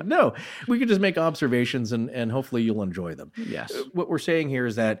like right. that. No, we can just make observations and hopefully you'll enjoy them. Yes. What we're saying here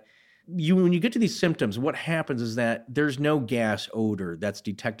is that when you get to these symptoms, what happens is that there's no gas odor that's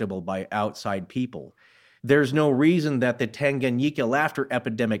detectable by outside people. There's no reason that the Tanganyika laughter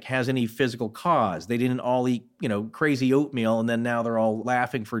epidemic has any physical cause. They didn't all eat, crazy oatmeal, and then now they're all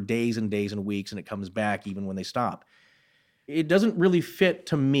laughing for days and days and weeks, and it comes back even when they stop. It doesn't really fit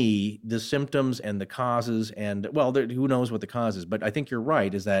to me, the symptoms and the causes, and, who knows what the cause is, but I think you're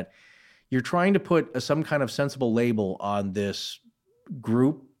right, is that you're trying to put some kind of sensible label on this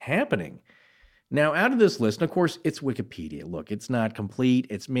group happening. Now, out of this list, and of course, it's Wikipedia. Look, it's not complete.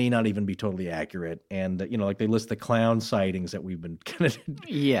 It may not even be totally accurate. And, like they list the clown sightings that we've been kind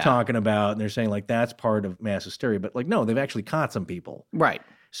of talking about, and they're saying, like, that's part of mass hysteria. But, no, they've actually caught some people. Right.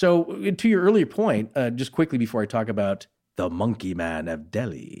 So, to your earlier point, just quickly before I talk about the Monkey Man of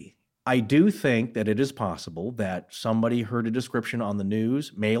Delhi, I do think that it is possible that somebody heard a description on the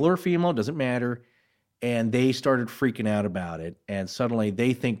news, male or female, doesn't matter, and they started freaking out about it, and suddenly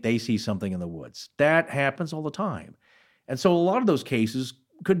they think they see something in the woods. That happens all the time. And so a lot of those cases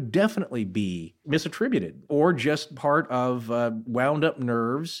could definitely be misattributed or just part of wound up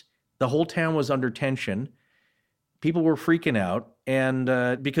nerves. The whole town was under tension. People were freaking out, and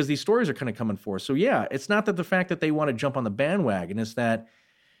because these stories are kind of coming forth. So yeah, it's not that the fact that they want to jump on the bandwagon, it's that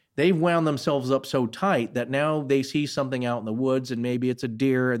they've wound themselves up so tight that now they see something out in the woods, and maybe it's a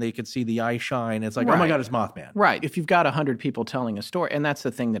deer and they could see the eye shine. It's like, oh my God, it's Mothman. Right. If you've got 100 people telling a story, and that's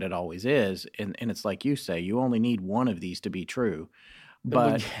the thing that it always is, and it's like you say, you only need one of these to be true.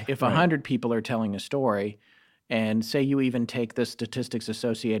 But if 100 people are telling a story, and say you even take the statistics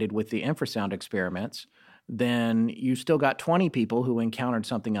associated with the infrasound experiments, then you still got 20 people who encountered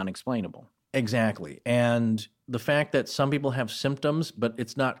something unexplainable. Exactly. And the fact that some people have symptoms, but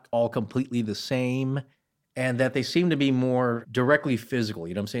it's not all completely the same, and that they seem to be more directly physical.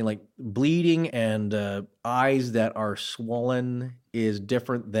 You know what I'm saying? Like bleeding and eyes that are swollen is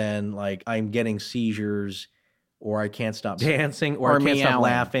different than like I'm getting seizures, or I can't stop dancing, or I can't stop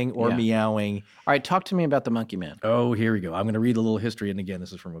laughing, or meowing. All right, talk to me about the Monkey Man. Oh, here we go. I'm going to read a little history. And again,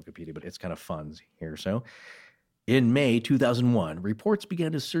 this is from Wikipedia, but it's kind of fun here. So in May 2001, reports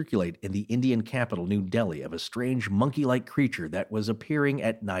began to circulate in the Indian capital, New Delhi, of a strange monkey-like creature that was appearing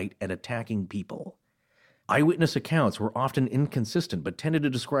at night and attacking people. Eyewitness accounts were often inconsistent, but tended to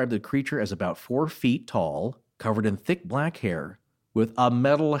describe the creature as about 4 feet tall, covered in thick black hair, with a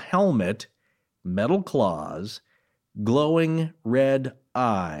metal helmet, metal claws, glowing red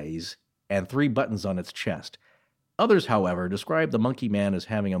eyes, and 3 buttons on its chest. Others, however, described the monkey man as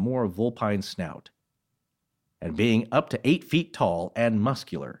having a more vulpine snout, and being up to 8 feet tall and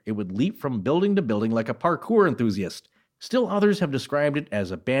muscular. It would leap from building to building like a parkour enthusiast. Still others have described it as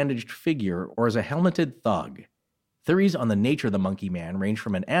a bandaged figure or as a helmeted thug. Theories on the nature of the monkey man range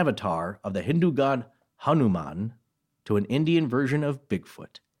from an avatar of the Hindu god Hanuman to an Indian version of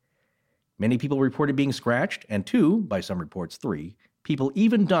Bigfoot. Many people reported being scratched, and 2, by some reports 3, People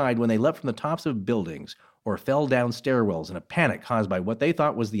even died when they leapt from the tops of buildings or fell down stairwells in a panic caused by what they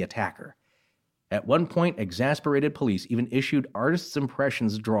thought was the attacker. At one point, exasperated police even issued artists'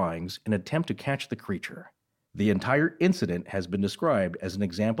 impressions drawings in an attempt to catch the creature. The entire incident has been described as an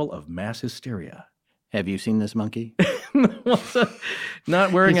example of mass hysteria. Have you seen this monkey?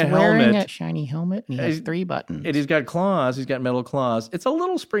 Not wearing a helmet. He's wearing a shiny helmet, and he has 3 buttons. And he's got claws. He's got metal claws. It's a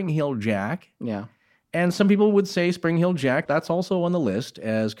little Spring-Heeled Jack. Yeah. And some people would say Spring-Heeled Jack, that's also on the list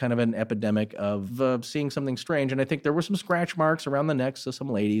as kind of an epidemic of seeing something strange. And I think there were some scratch marks around the necks of some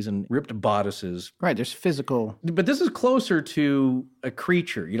ladies and ripped bodices. Right, there's physical. But this is closer to a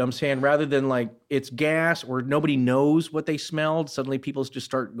creature, you know what I'm saying? Rather than like it's gas or nobody knows what they smelled, suddenly people just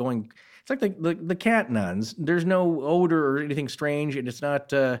start going. It's like the cat nuns. There's no odor or anything strange, and it's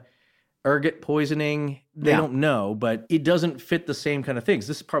not ergot poisoning. They don't know, but it doesn't fit the same kind of things.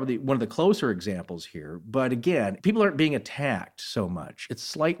 This is probably one of the closer examples here. But again, people aren't being attacked so much. It's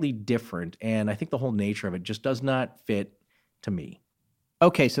slightly different, and I think the whole nature of it just does not fit to me.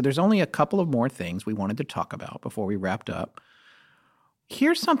 Okay, so there's only a couple of more things we wanted to talk about before we wrapped up.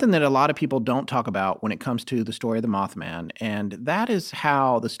 Here's something that a lot of people don't talk about when it comes to the story of the Mothman, and that is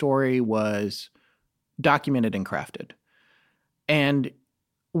how the story was documented and crafted. And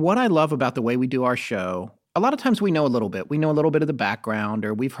what I love about the way we do our show, a lot of times we know a little bit. We know a little bit of the background,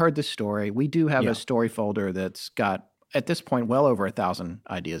 or we've heard the story. We do have a story folder that's got, at this point, well over 1,000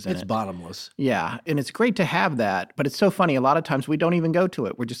 ideas in it. It's bottomless. Yeah, and it's great to have that, but it's so funny. A lot of times we don't even go to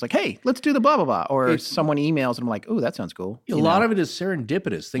it. We're just like, hey, let's do the blah, blah, blah. Or someone emails and I'm like, oh, that sounds cool. A lot of it is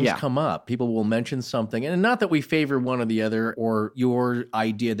serendipitous. Things come up. People will mention something. And not that we favor one or the other, or your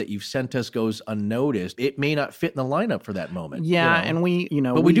idea that you've sent us goes unnoticed. It may not fit in the lineup for that moment. Yeah, you know?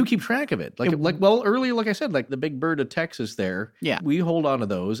 and But we do keep track of it. Earlier, like I said, like the big bird of Texas there. Yeah. We hold on to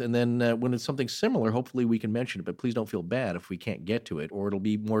those. And then when it's something similar, hopefully we can mention it. But please don't feel bad if we can't get to it, or it'll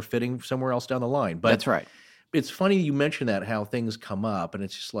be more fitting somewhere else down the line. But that's right. It's funny you mention that, how things come up, and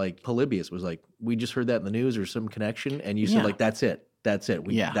it's just like Polybius was like, we just heard that in the news or some connection, and you said like, that's it. That's it.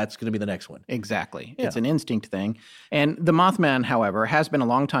 That's going to be the next one. Exactly. Yeah. It's an instinct thing. And the Mothman, however, has been a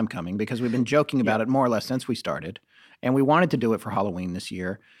long time coming because we've been joking about it more or less since we started, and we wanted to do it for Halloween this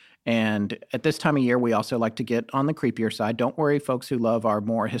year. And at this time of year, we also like to get on the creepier side. Don't worry, folks who love our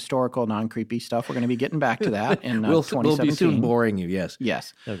more historical, non-creepy stuff. We're going to be getting back to that in 2017. We'll be soon boring you, yes.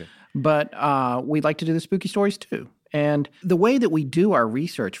 Yes. Okay. But we'd like to do the spooky stories too. And the way that we do our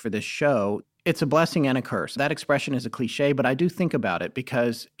research for this show, it's a blessing and a curse. That expression is a cliche, but I do think about it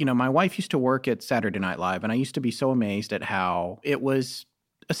because, my wife used to work at Saturday Night Live, and I used to be so amazed at how it was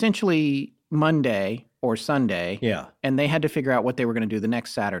essentially Monday or Sunday. Yeah. And they had to figure out what they were going to do the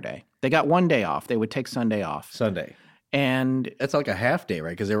next Saturday. They got one day off. They would take Sunday off. Sunday. And that's like a half day,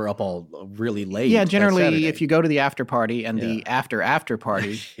 right? Because they were up all really late. Yeah, generally, if you go to the after party and the after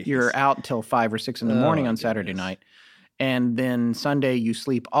party, you're out till 5 or 6 in the morning on Saturday night. And then Sunday, you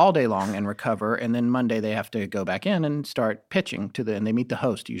sleep all day long and recover. And then Monday, they have to go back in and start pitching and they meet the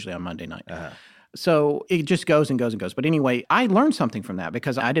host usually on Monday night. Uh-huh. So it just goes and goes and goes. But anyway, I learned something from that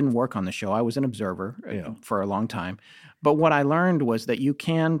because I didn't work on the show. I was an observer for a long time. But what I learned was that you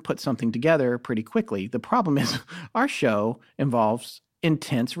can put something together pretty quickly. The problem is our show involves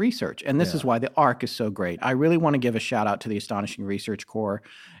intense research. And this is why the ARC is so great. I really want to give a shout out to the Astonishing Research Corps.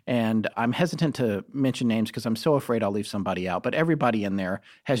 And I'm hesitant to mention names because I'm so afraid I'll leave somebody out. But everybody in there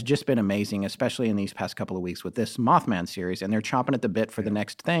has just been amazing, especially in these past couple of weeks with this Mothman series. And they're chomping at the bit for the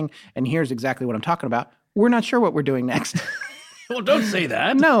next thing. And here's exactly what I'm talking about. We're not sure what we're doing next. Well, don't say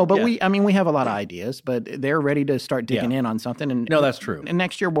that. No, but we have a lot of ideas, but they're ready to start digging in on something. And no, that's true. And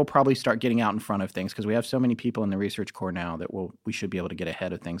next year we'll probably start getting out in front of things because we have so many people in the Research Corps now that we should be able to get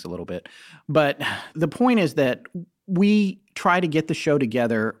ahead of things a little bit. But the point is that we try to get the show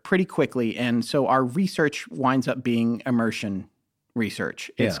together pretty quickly, and so our research winds up being immersion research.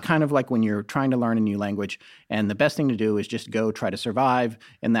 It's kind of like when you're trying to learn a new language, and the best thing to do is just go try to survive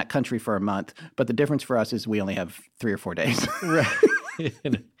in that country for a month. But the difference for us is we only have 3 or 4 days. Right.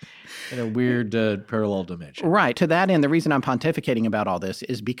 In a weird parallel dimension. Right. To that end, the reason I'm pontificating about all this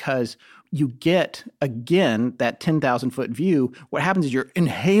is because you get, again, that 10,000-foot view. What happens is you're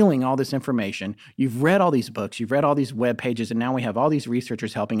inhaling all this information. You've read all these books. You've read all these web pages, and now we have all these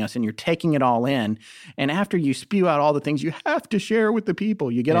researchers helping us, and you're taking it all in. And after you spew out all the things you have to share with the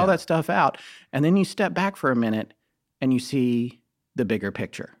people, you get all that stuff out, and then you step back for a minute, and you see the bigger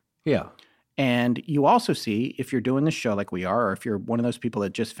picture. Yeah. And you also see, if you're doing this show like we are, or if you're one of those people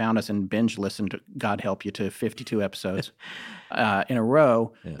that just found us and binge listened, God help you, to 52 episodes in a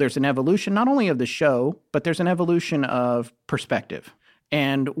row, there's an evolution not only of the show, but there's an evolution of perspective.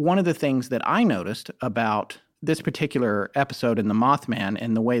 And one of the things that I noticed about this particular episode in the Mothman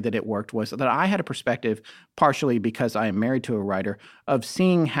and the way that it worked was that I had a perspective, partially because I am married to a writer, of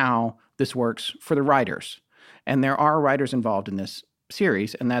seeing how this works for the writers. And there are writers involved in this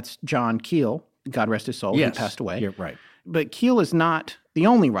series, and that's John Keel, God rest his soul, who passed away. Yeah, right. But Keel is not the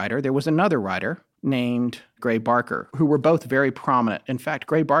only writer. There was another writer named Gray Barker, who were both very prominent. In fact,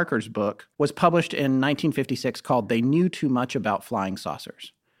 Gray Barker's book was published in 1956 called They Knew Too Much About Flying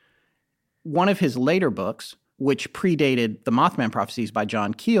Saucers. One of his later books, which predated the Mothman prophecies by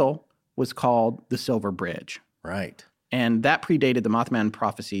John Keel, was called The Silver Bridge. Right. And that predated the Mothman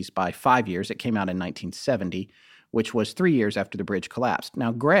prophecies by 5 years. It came out in 1970, which was 3 years after the bridge collapsed.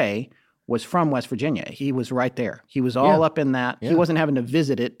 Now, Gray was from West Virginia. He was right there. He was all up in that. Yeah. He wasn't having to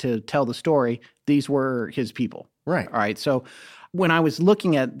visit it to tell the story. These were his people. Right. All right. So when I was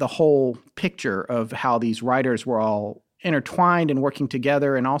looking at the whole picture of how these writers were all intertwined and working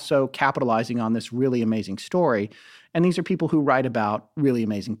together and also capitalizing on this really amazing story, and these are people who write about really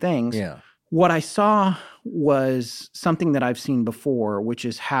amazing things. Yeah. What I saw was something that I've seen before, which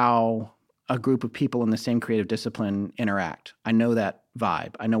is how a group of people in the same creative discipline interact. I know that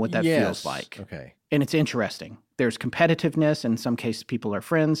vibe. I know what that feels like. Okay. And it's interesting. There's competitiveness. In some cases, people are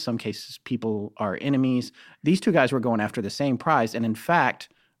friends. Some cases, people are enemies. These two guys were going after the same prize. And in fact,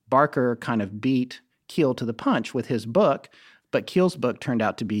 Barker kind of beat Keel to the punch with his book, but Keel's book turned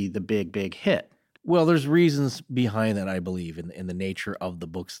out to be the big, big hit. Well, there's reasons behind that, I believe, in the nature of the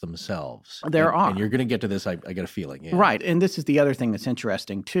books themselves. There are. And you're going to get to this, I get a feeling. Yeah. Right. And this is the other thing that's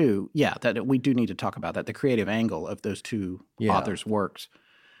interesting, too. Yeah, that we do need to talk about that, the creative angle of those two authors' works.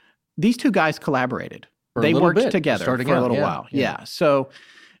 These two guys collaborated. They worked together for a little while. Yeah. So,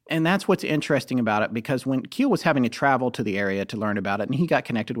 and that's what's interesting about it, because when Keel was having to travel to the area to learn about it, and he got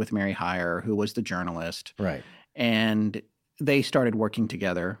connected with Mary Heyer, who was the journalist. Right. And they started working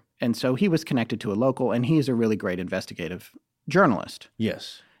together. And so he was connected to a local, and he's a really great investigative journalist.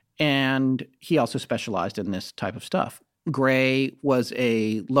 Yes. And he also specialized in this type of stuff. Gray was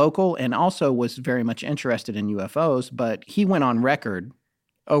a local and also was very much interested in UFOs, but he went on record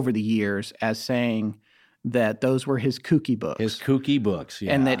over the years as saying that those were his kooky books. His kooky books,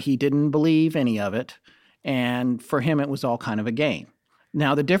 yeah. And that he didn't believe any of it. And for him, it was all kind of a game.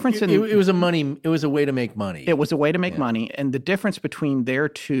 Now, the difference it was a way to make money. It was a way to make money. And the difference between their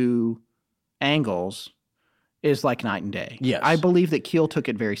two angles is like night and day. Yes. I believe that Keel took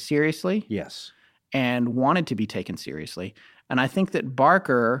it very seriously. Yes. And wanted to be taken seriously. And I think that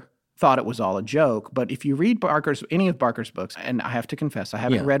Barker thought it was all a joke. But if you read any of Barker's books, and I have to confess, I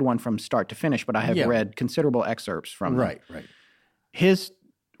haven't read one from start to finish, but I have read considerable excerpts from them. Right. His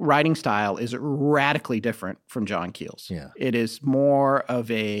writing style is radically different from John Keel's. Yeah. It is more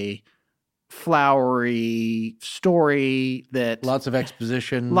of a flowery story that... Lots of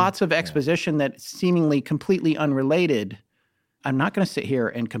exposition. That seemingly completely unrelated. I'm not going to sit here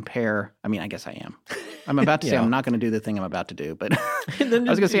and compare... I mean, I guess I am. I'm about to say I'm not going to do the thing I'm about to do, but I was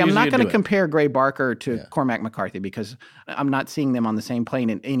going to say I'm not going to compare Gray Barker to Cormac McCarthy because I'm not seeing them on the same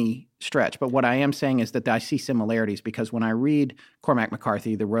plane in any stretch. But what I am saying is that I see similarities because when I read Cormac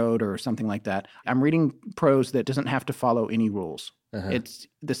McCarthy, The Road or something like that, I'm reading prose that doesn't have to follow any rules. It's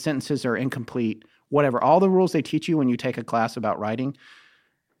the sentences are incomplete, whatever. All the rules they teach you when you take a class about writing,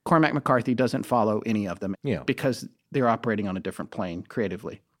 Cormac McCarthy doesn't follow any of them because they're operating on a different plane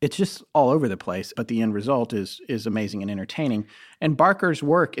creatively. It's just all over the place, but the end result is amazing and entertaining. And Barker's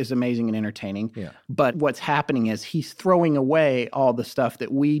work is amazing and entertaining. Yeah. But what's happening is he's throwing away all the stuff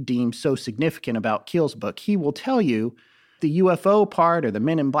that we deem so significant about Keel's book. He will tell you the UFO part or the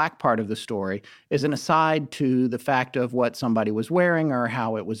Men in Black part of the story is an aside to the fact of what somebody was wearing or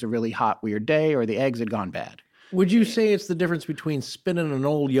how it was a really hot, weird day or the eggs had gone bad. Would you say it's the difference between spinning an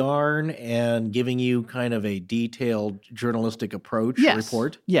old yarn and giving you kind of a detailed journalistic approach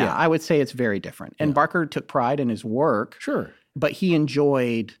report? Yeah, I would say it's very different. And Barker took pride in his work. Sure. But he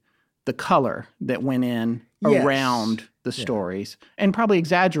enjoyed the color that went in around the stories and probably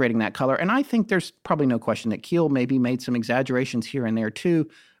exaggerating that color. And I think there's probably no question that Keel maybe made some exaggerations here and there too.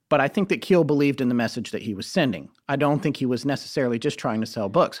 But I think that Keel believed in the message that he was sending. I don't think he was necessarily just trying to sell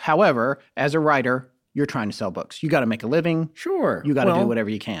books. However, as a writer, you're trying to sell books. You got to make a living. Sure. You got to do whatever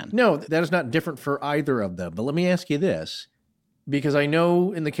you can. No, that is not different for either of them. But let me ask you this, because I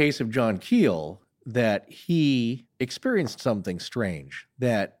know in the case of John Keel that he experienced something strange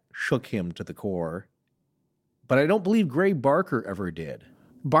that shook him to the core. But I don't believe Gray Barker ever did.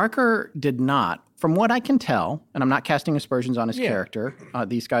 Barker did not. From what I can tell, and I'm not casting aspersions on his character,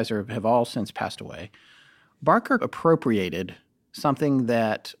 these guys have all since passed away. Barker appropriated something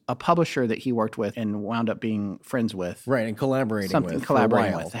that a publisher that he worked with and wound up being friends with. Right, and collaborating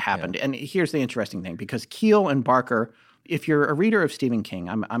with happened. Yeah. And here's the interesting thing, because Keel and Barker, if you're a reader of Stephen King,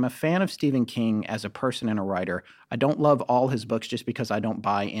 I'm a fan of Stephen King as a person and a writer. I don't love all his books just because I don't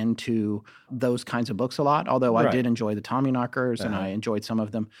buy into those kinds of books a lot, although I did enjoy the Tommyknockers and I enjoyed some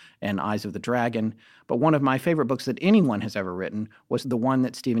of them, and Eyes of the Dragon. But one of my favorite books that anyone has ever written was the one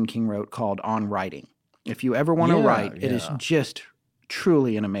that Stephen King wrote called On Writing. If you ever want to write, it is just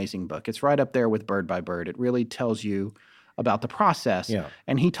truly an amazing book. It's right up there with Bird by Bird. It really tells you about the process. Yeah.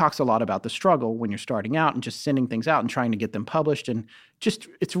 And he talks a lot about the struggle when you're starting out and just sending things out and trying to get them published. And just,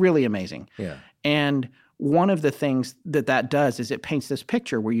 it's really amazing. Yeah. And one of the things that does is it paints this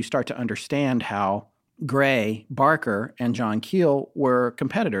picture where you start to understand how Gray, Barker, and John Keel were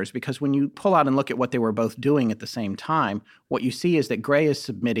competitors, because when you pull out and look at what they were both doing at the same time, what you see is that Gray is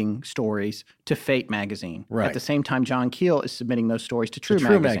submitting stories to Fate magazine. Right. At the same time, John Keel is submitting those stories to True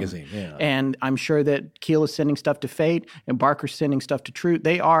magazine. Yeah. And I'm sure that Keel is sending stuff to Fate and Barker's sending stuff to True.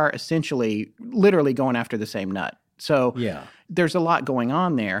 They are essentially literally going after the same nut. So there's a lot going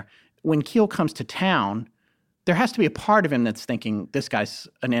on there. When Keel comes to town, there has to be a part of him that's thinking, this guy's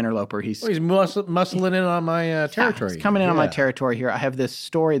an interloper. He's muscling in on my territory. He's coming in on my territory here. I have this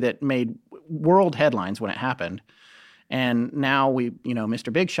story that made world headlines when it happened. And now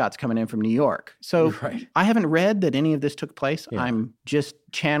Mr. Big Shot's coming in from New York. So I haven't read that any of this took place. Yeah. I'm just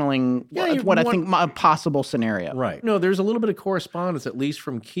channeling what I think a possible scenario. Right. No, there's a little bit of correspondence, at least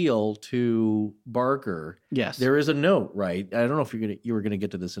from Keel to Barker. Yes. There is a note, right? I don't know if you were going to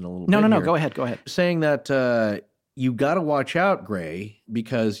get to this in a little bit. No. Go ahead. Saying that you got to watch out, Gray,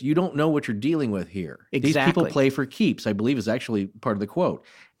 because you don't know what you're dealing with here. Exactly. These people play for keeps, I believe is actually part of the quote.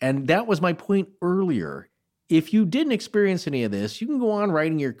 And that was my point earlier. If you didn't experience any of this, you can go on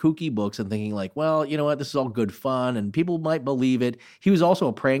writing your kooky books and thinking like, well, you know what, this is all good fun and people might believe it. He was also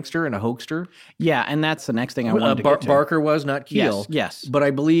a prankster and a hoaxer. Yeah, and that's the next thing I wanted to get to. Barker was, not Keel. Yes. But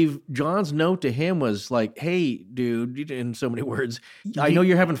I believe John's note to him was like, hey, dude, in so many words, I know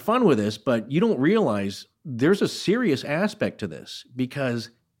you're having fun with this, but you don't realize there's a serious aspect to this, because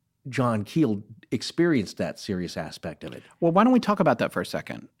John Keel experienced that serious aspect of it. Well, why don't we talk about that for a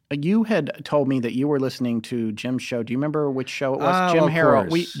second? You had told me that you were listening to Jim's show. Do you remember which show it was? Jim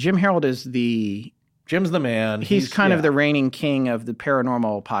Harold. Jim Harold is Jim's the man. He's kind of the reigning king of the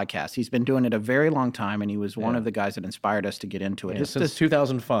paranormal podcast. He's been doing it a very long time, and he was one of the guys that inspired us to get into it. Since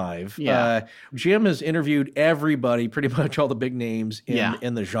 2005. Yeah. Jim has interviewed everybody, pretty much all the big names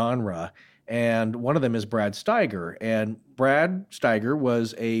in the genre. And one of them is Brad Steiger. And Brad Steiger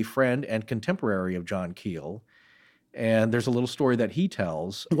was a friend and contemporary of John Keel. And there's a little story that he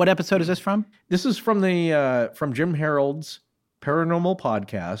tells. What episode is this from? This is from from Jim Harold's Paranormal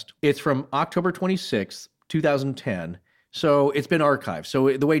Podcast. It's from October 26th, 2010. So it's been archived.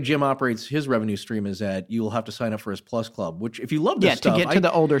 So the way Jim operates his revenue stream is that you'll have to sign up for his Plus Club, which if you love this stuff. To get to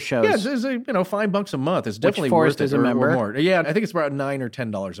the older shows. Yeah, it's $5 a month. It's definitely worth it. Is a member? Or more. Yeah, I think it's about $9 or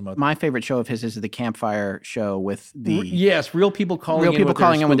 $10 a month. My favorite show of his is the Campfire Show with the... real people calling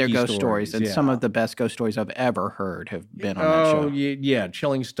in with their ghost stories. And some of the best ghost stories I've ever heard have been on that show. Yeah,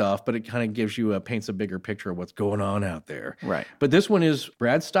 chilling stuff, but it kind of gives you paints a bigger picture of what's going on out there. Right. But this one is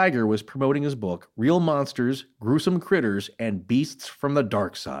Brad Steiger was promoting his book, Real Monsters, Gruesome Critters, and Beasts from the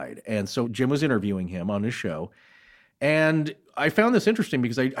Dark Side. And so Jim was interviewing him on his show. And I found this interesting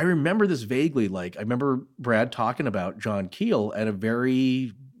because I remember this vaguely. Like, I remember Brad talking about John Keel and a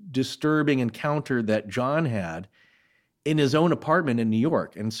very disturbing encounter that John had in his own apartment in New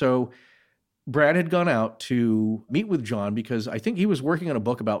York. And so Brad had gone out to meet with John because I think he was working on a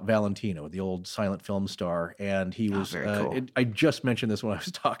book about Valentino, the old silent film star. And he was, very cool. I just mentioned this when I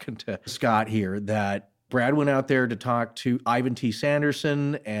was talking to Scott here, that Brad went out there to talk to Ivan T.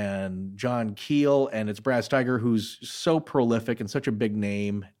 Sanderson and John Keel, and it's Brad Steiger, who's so prolific and such a big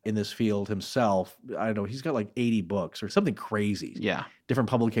name in this field himself. I don't know, he's got like 80 books or something crazy. Yeah. Different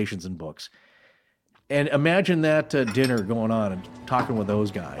publications and books. And imagine that dinner going on and talking with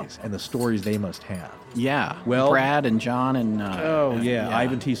those guys and the stories they must have. Yeah. Well, Brad and John and...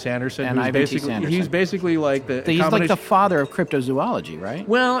 Ivan T. Sanderson. And Ivan T. Sanderson. He's basically like the... He's like the father of cryptozoology, right?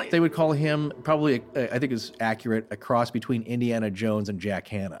 Well, they would call him probably, I think it's accurate, a cross between Indiana Jones and Jack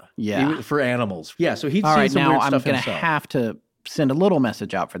Hanna. Yeah. For animals. Yeah, so he'd All seen right, some now weird I'm stuff gonna himself. have to send a little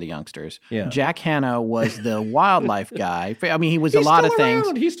message out for the youngsters. Yeah. Jack Hanna was the wildlife guy. I mean, he was He's a lot still of things.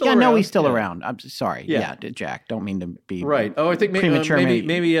 around. He's still yeah, around. no, he's still Yeah. around. I'm sorry. Yeah. Jack. Don't mean to be Right. Oh, I think premature.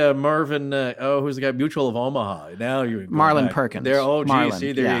 maybe Marvin. Who's the guy? Mutual of Omaha. Now you're Marlon back. Perkins. There. Oh, geez. Marlon,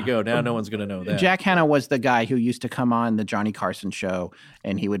 See, there yeah. you go. Now no one's going to know that. Jack Hanna was the guy who used to come on the Johnny Carson show,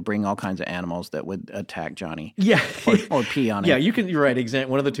 and he would bring all kinds of animals that would attack Johnny. Yeah. or pee on him. Yeah, you're right.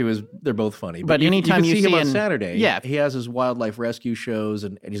 Exactly. One of the two is they're both funny. But anytime you you can see him see on an- Saturday, Yeah. he has his wildlife rescue shows,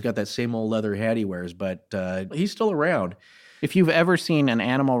 and he's got that same old leather hat he wears. But he's still around. If you've ever seen an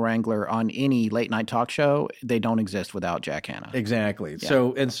animal wrangler on any late night talk show, they don't exist without Jack Hanna. Exactly.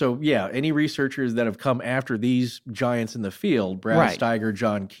 So any researchers that have come after these giants in the field, Brad Right. Steiger,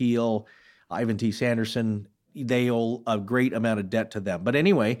 John Keel, Ivan T. Sanderson, they owe a great amount of debt to them. But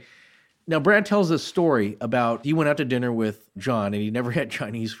anyway, now Brad tells this story about he went out to dinner with John and he never had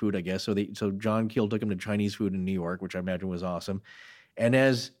Chinese food, I guess. So John Keel took him to Chinese food in New York, which I imagine was awesome. And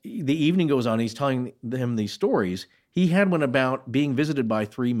as the evening goes on, he's telling him these stories. He had one about being visited by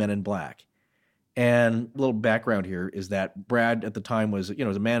 3 men in black. And a little background here is that Brad at the time was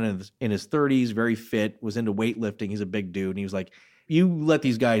a man in his 30s, very fit, was into weightlifting. He's a big dude. And he was like, you let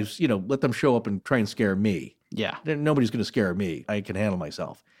these guys, let them show up and try and scare me. Yeah. Nobody's going to scare me. I can handle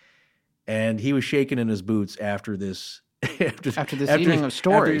myself. And he was shaking in his boots after this. After this evening of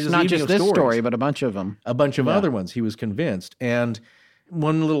stories. Not just this story, but a bunch of them. A bunch of other ones. He was convinced. And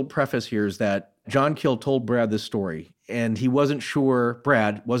one little preface here is that John Keel told Brad this story, and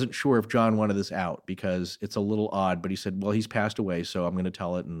Brad wasn't sure if John wanted this out because it's a little odd, but he said, well, he's passed away, so I'm going to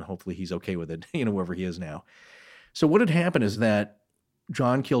tell it, and hopefully he's okay with it, wherever he is now. So what had happened is that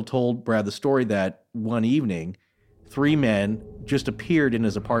John Keel told Brad the story that one evening, 3 men just appeared in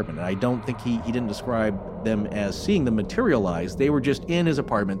his apartment. And I don't think he didn't describe them as seeing them materialize. They were just in his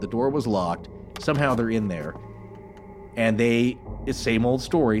apartment. The door was locked. Somehow they're in there. And it's same old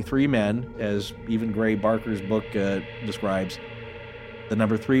story. 3 men, as even Gray Barker's book describes, the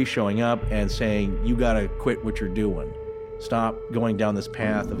number 3 showing up and saying, you got to quit what you're doing. Stop going down this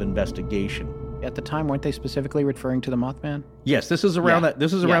path of investigation. At the time, weren't they specifically referring to the Mothman? Yes, this is around that.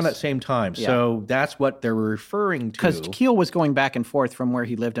 This is around that same time. Yeah. So that's what they're referring to. Because Keel was going back and forth from where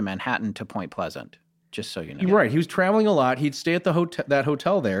he lived in Manhattan to Point Pleasant. Just so you know. Right, he was traveling a lot. He'd stay at the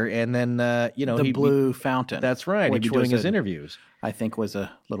hotel there, and then the Blue Fountain. That's right. He'd be doing his interviews. I think was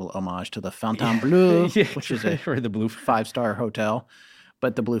a little homage to the Fountain Bleu, Yeah, which is a the Blue 5-star hotel.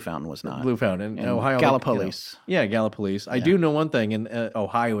 But the Blue Fountain was not. Blue Fountain in Ohio. Gallipolis. Gallipolis. I do know one thing. In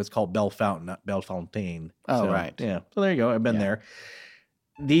Ohio, it's called Belle Fountain, not Bellefontaine. Oh, so, right. Yeah. So there you go. I've been there.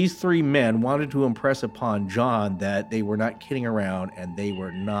 These 3 men wanted to impress upon John that they were not kidding around and they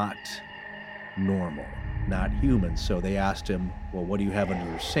were not normal, not human. So they asked him, well, what do you have under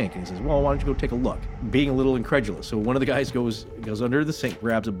your sink? And he says, well, why don't you go take a look? Being a little incredulous. So one of the guys goes under the sink,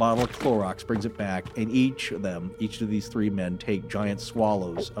 grabs a bottle of Clorox, brings it back, and each of these 3 men take giant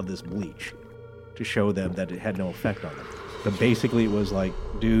swallows of this bleach to show them that it had no effect on them. But basically it was like,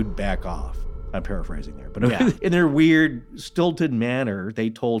 dude, back off. I'm paraphrasing there. But in their weird, stilted manner, they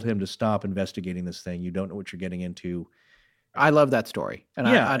told him to stop investigating this thing. You don't know what you're getting into. I love that story.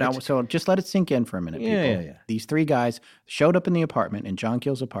 And so just let it sink in for a minute, people. Yeah. These 3 guys showed up in the apartment, in John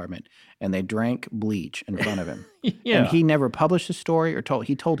Keel's apartment, and they drank bleach in front of him. And he never published the story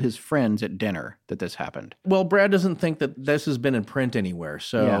he told his friends at dinner that this happened. Well, Brad doesn't think that this has been in print anywhere.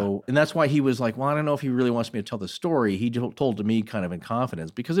 So, and that's why he was like, well, I don't know if he really wants me to tell the story. He told to me kind of in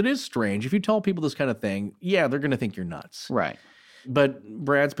confidence because it is strange. If you tell people this kind of thing, they're going to think you're nuts. Right. But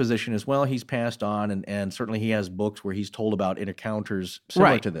Brad's position is, well, he's passed on, and certainly he has books where he's told about encounters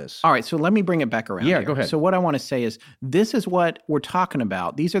similar to this. All right, so let me bring it back around. Yeah, go ahead. So what I want to say is, this is what we're talking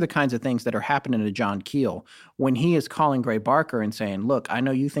about. These are the kinds of things that are happening to John Keel when he is calling Gray Barker and saying, look, I know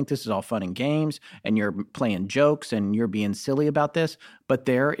you think this is all fun and games, and you're playing jokes, and you're being silly about this, but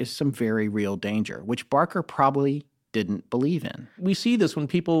there is some very real danger, which Barker probably didn't believe in. We see this when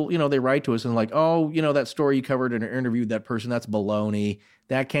people, they write to us and like, oh, that story you covered in an interview with that person, that's baloney.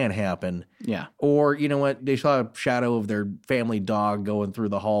 That can't happen. Yeah. Or, you know what, they saw a shadow of their family dog going through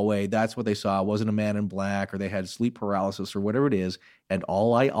the hallway. That's what they saw. It wasn't a man in black, or they had sleep paralysis or whatever it is. And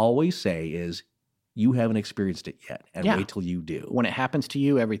all I always say is, you haven't experienced it yet, and wait till you do. When it happens to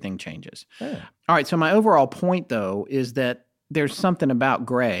you, everything changes. Yeah. All right, so my overall point, though, is that there's something about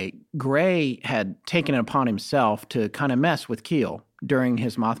Gray. Gray had taken it upon himself to kind of mess with Keel during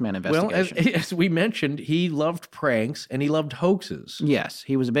his Mothman investigation. Well, as we mentioned, he loved pranks and he loved hoaxes. Yes,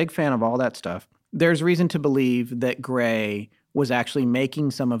 he was a big fan of all that stuff. There's reason to believe that Gray was actually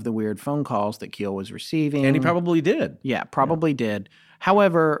making some of the weird phone calls that Keel was receiving. And he probably did. Yeah, probably did.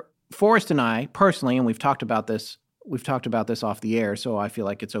 However, Forrest and I, personally, and we've talked about this we've talked about this off the air, so I feel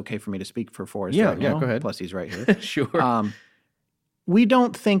like it's okay for me to speak for Forrest Yeah, right now. go ahead. Plus, he's right here. Sure. We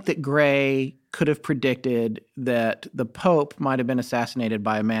don't think that Gray could have predicted that the Pope might have been assassinated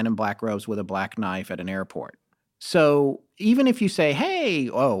by a man in black robes with a black knife at an airport. So even if you say, hey,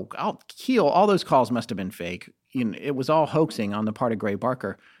 Keel, all those calls must have been fake, it was all hoaxing on the part of Gray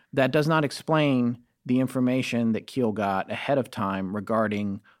Barker, that does not explain the information that Keel got ahead of time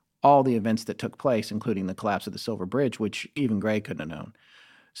regarding all the events that took place, including the collapse of the Silver Bridge, which even Gray couldn't have known.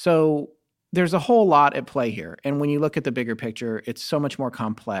 So there's a whole lot at play here. And when you look at the bigger picture, it's so much more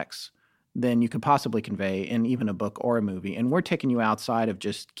complex than you could possibly convey in even a book or a movie. And we're taking you outside of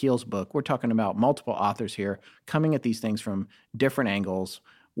just Keel's book. We're talking about multiple authors here coming at these things from different angles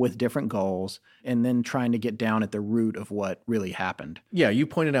with different goals and then trying to get down at the root of what really happened. Yeah, you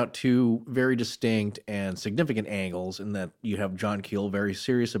pointed out two very distinct and significant angles in that you have John Keel very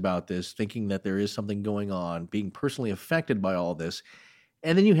serious about this, thinking that there is something going on, being personally affected by all this.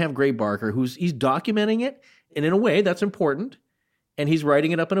 And then you have Gray Barker, he's documenting it, and in a way that's important. And he's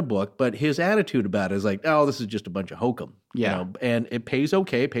writing it up in a book, but his attitude about it is like, oh, this is just a bunch of hokum. Yeah. And it pays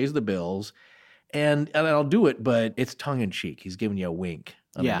okay, pays the bills, and I'll do it, but it's tongue-in-cheek. He's giving you a wink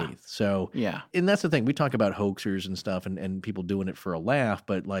underneath. Yeah. So, and that's the thing. We talk about hoaxers and stuff and people doing it for a laugh,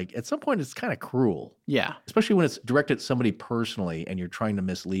 but like at some point it's kind of cruel. Yeah. Especially when it's directed at somebody personally and you're trying to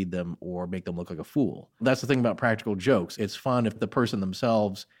mislead them or make them look like a fool. That's the thing about practical jokes. It's fun if the person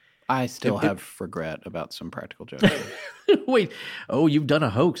themselves... I still have regret about some practical jokes. Wait, you've done a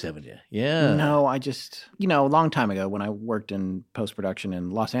hoax, haven't you? Yeah. No, I just, a long time ago when I worked in post-production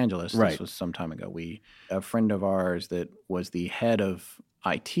in Los Angeles, right. This was some time ago, a friend of ours that was the head of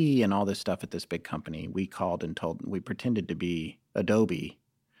IT and all this stuff at this big company, we called and we pretended to be Adobe.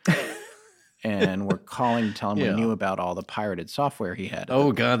 And we're calling to tell him we knew about all the pirated software he had.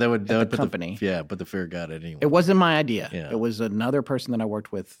 God, that would put the company. But the fear got it anyway. It wasn't my idea. Yeah. It was another person that I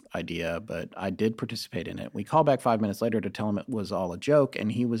worked with idea, but I did participate in it. We called back 5 minutes later to tell him it was all a joke,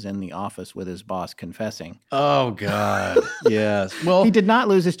 and he was in the office with his boss confessing. Oh God, yes. Well, he did not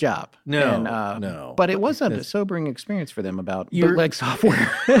lose his job. No. But it was a sobering experience for them about bootleg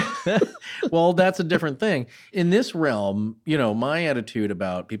software. Well, that's a different thing. In this realm, my attitude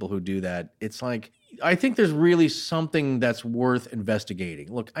about people who do that, it's like, I think there's really something that's worth investigating.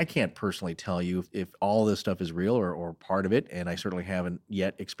 Look, I can't personally tell you if all this stuff is real or part of it, and I certainly haven't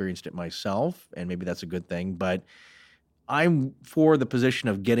yet experienced it myself, and maybe that's a good thing, but I'm for the position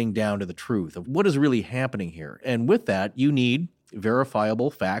of getting down to the truth of what is really happening here. And with that, you need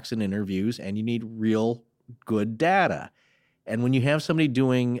verifiable facts and interviews, and you need real good data. And when you have somebody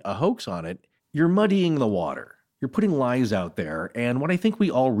doing a hoax on it, you're muddying the water. You're putting lies out there, and what I think we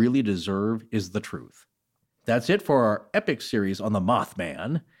all really deserve is the truth. That's it for our epic series on the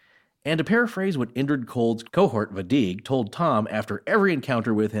Mothman. And to paraphrase what Indrid Cold's cohort Vadig told Tom after every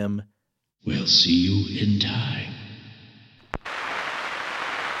encounter with him, "We'll see you in time."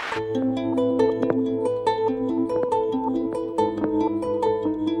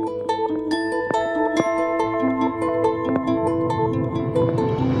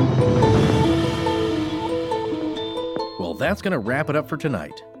 That's going to wrap it up for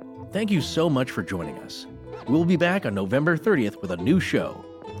tonight. Thank you so much for joining us. We'll be back on November 30th with a new show.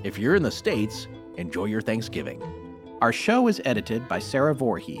 If you're in the States, enjoy your Thanksgiving. Our show is edited by Sarah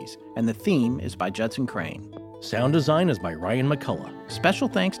Voorhees, and the theme is by Judson Crane. Sound design is by Ryan McCullough. Special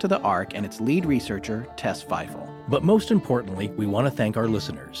thanks to the ARC and its lead researcher, Tess Feifel. But most importantly, we want to thank our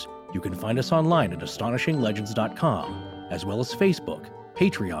listeners. You can find us online at astonishinglegends.com, as well as Facebook,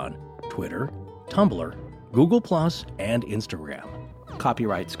 Patreon, Twitter, Tumblr, Google+, and Instagram.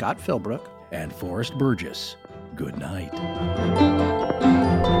 Copyright Scott Philbrook and Forrest Burgess. Good night.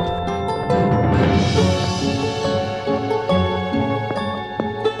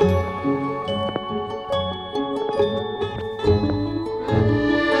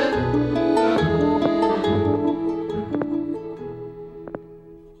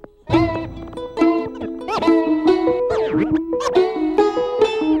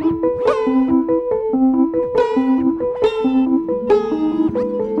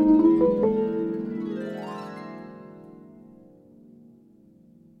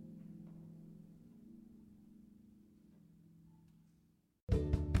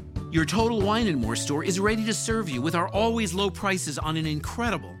 Your Total Wine & More store is ready to serve you with our always low prices on an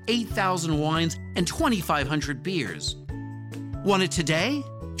incredible 8,000 wines and 2,500 beers. Want it today?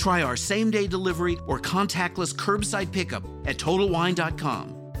 Try our same-day delivery or contactless curbside pickup at TotalWine.com.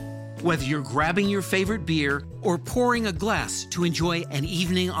 Whether you're grabbing your favorite beer or pouring a glass to enjoy an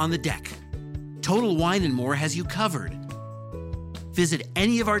evening on the deck, Total Wine & More has you covered. Visit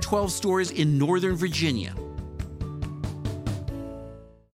any of our 12 stores in Northern Virginia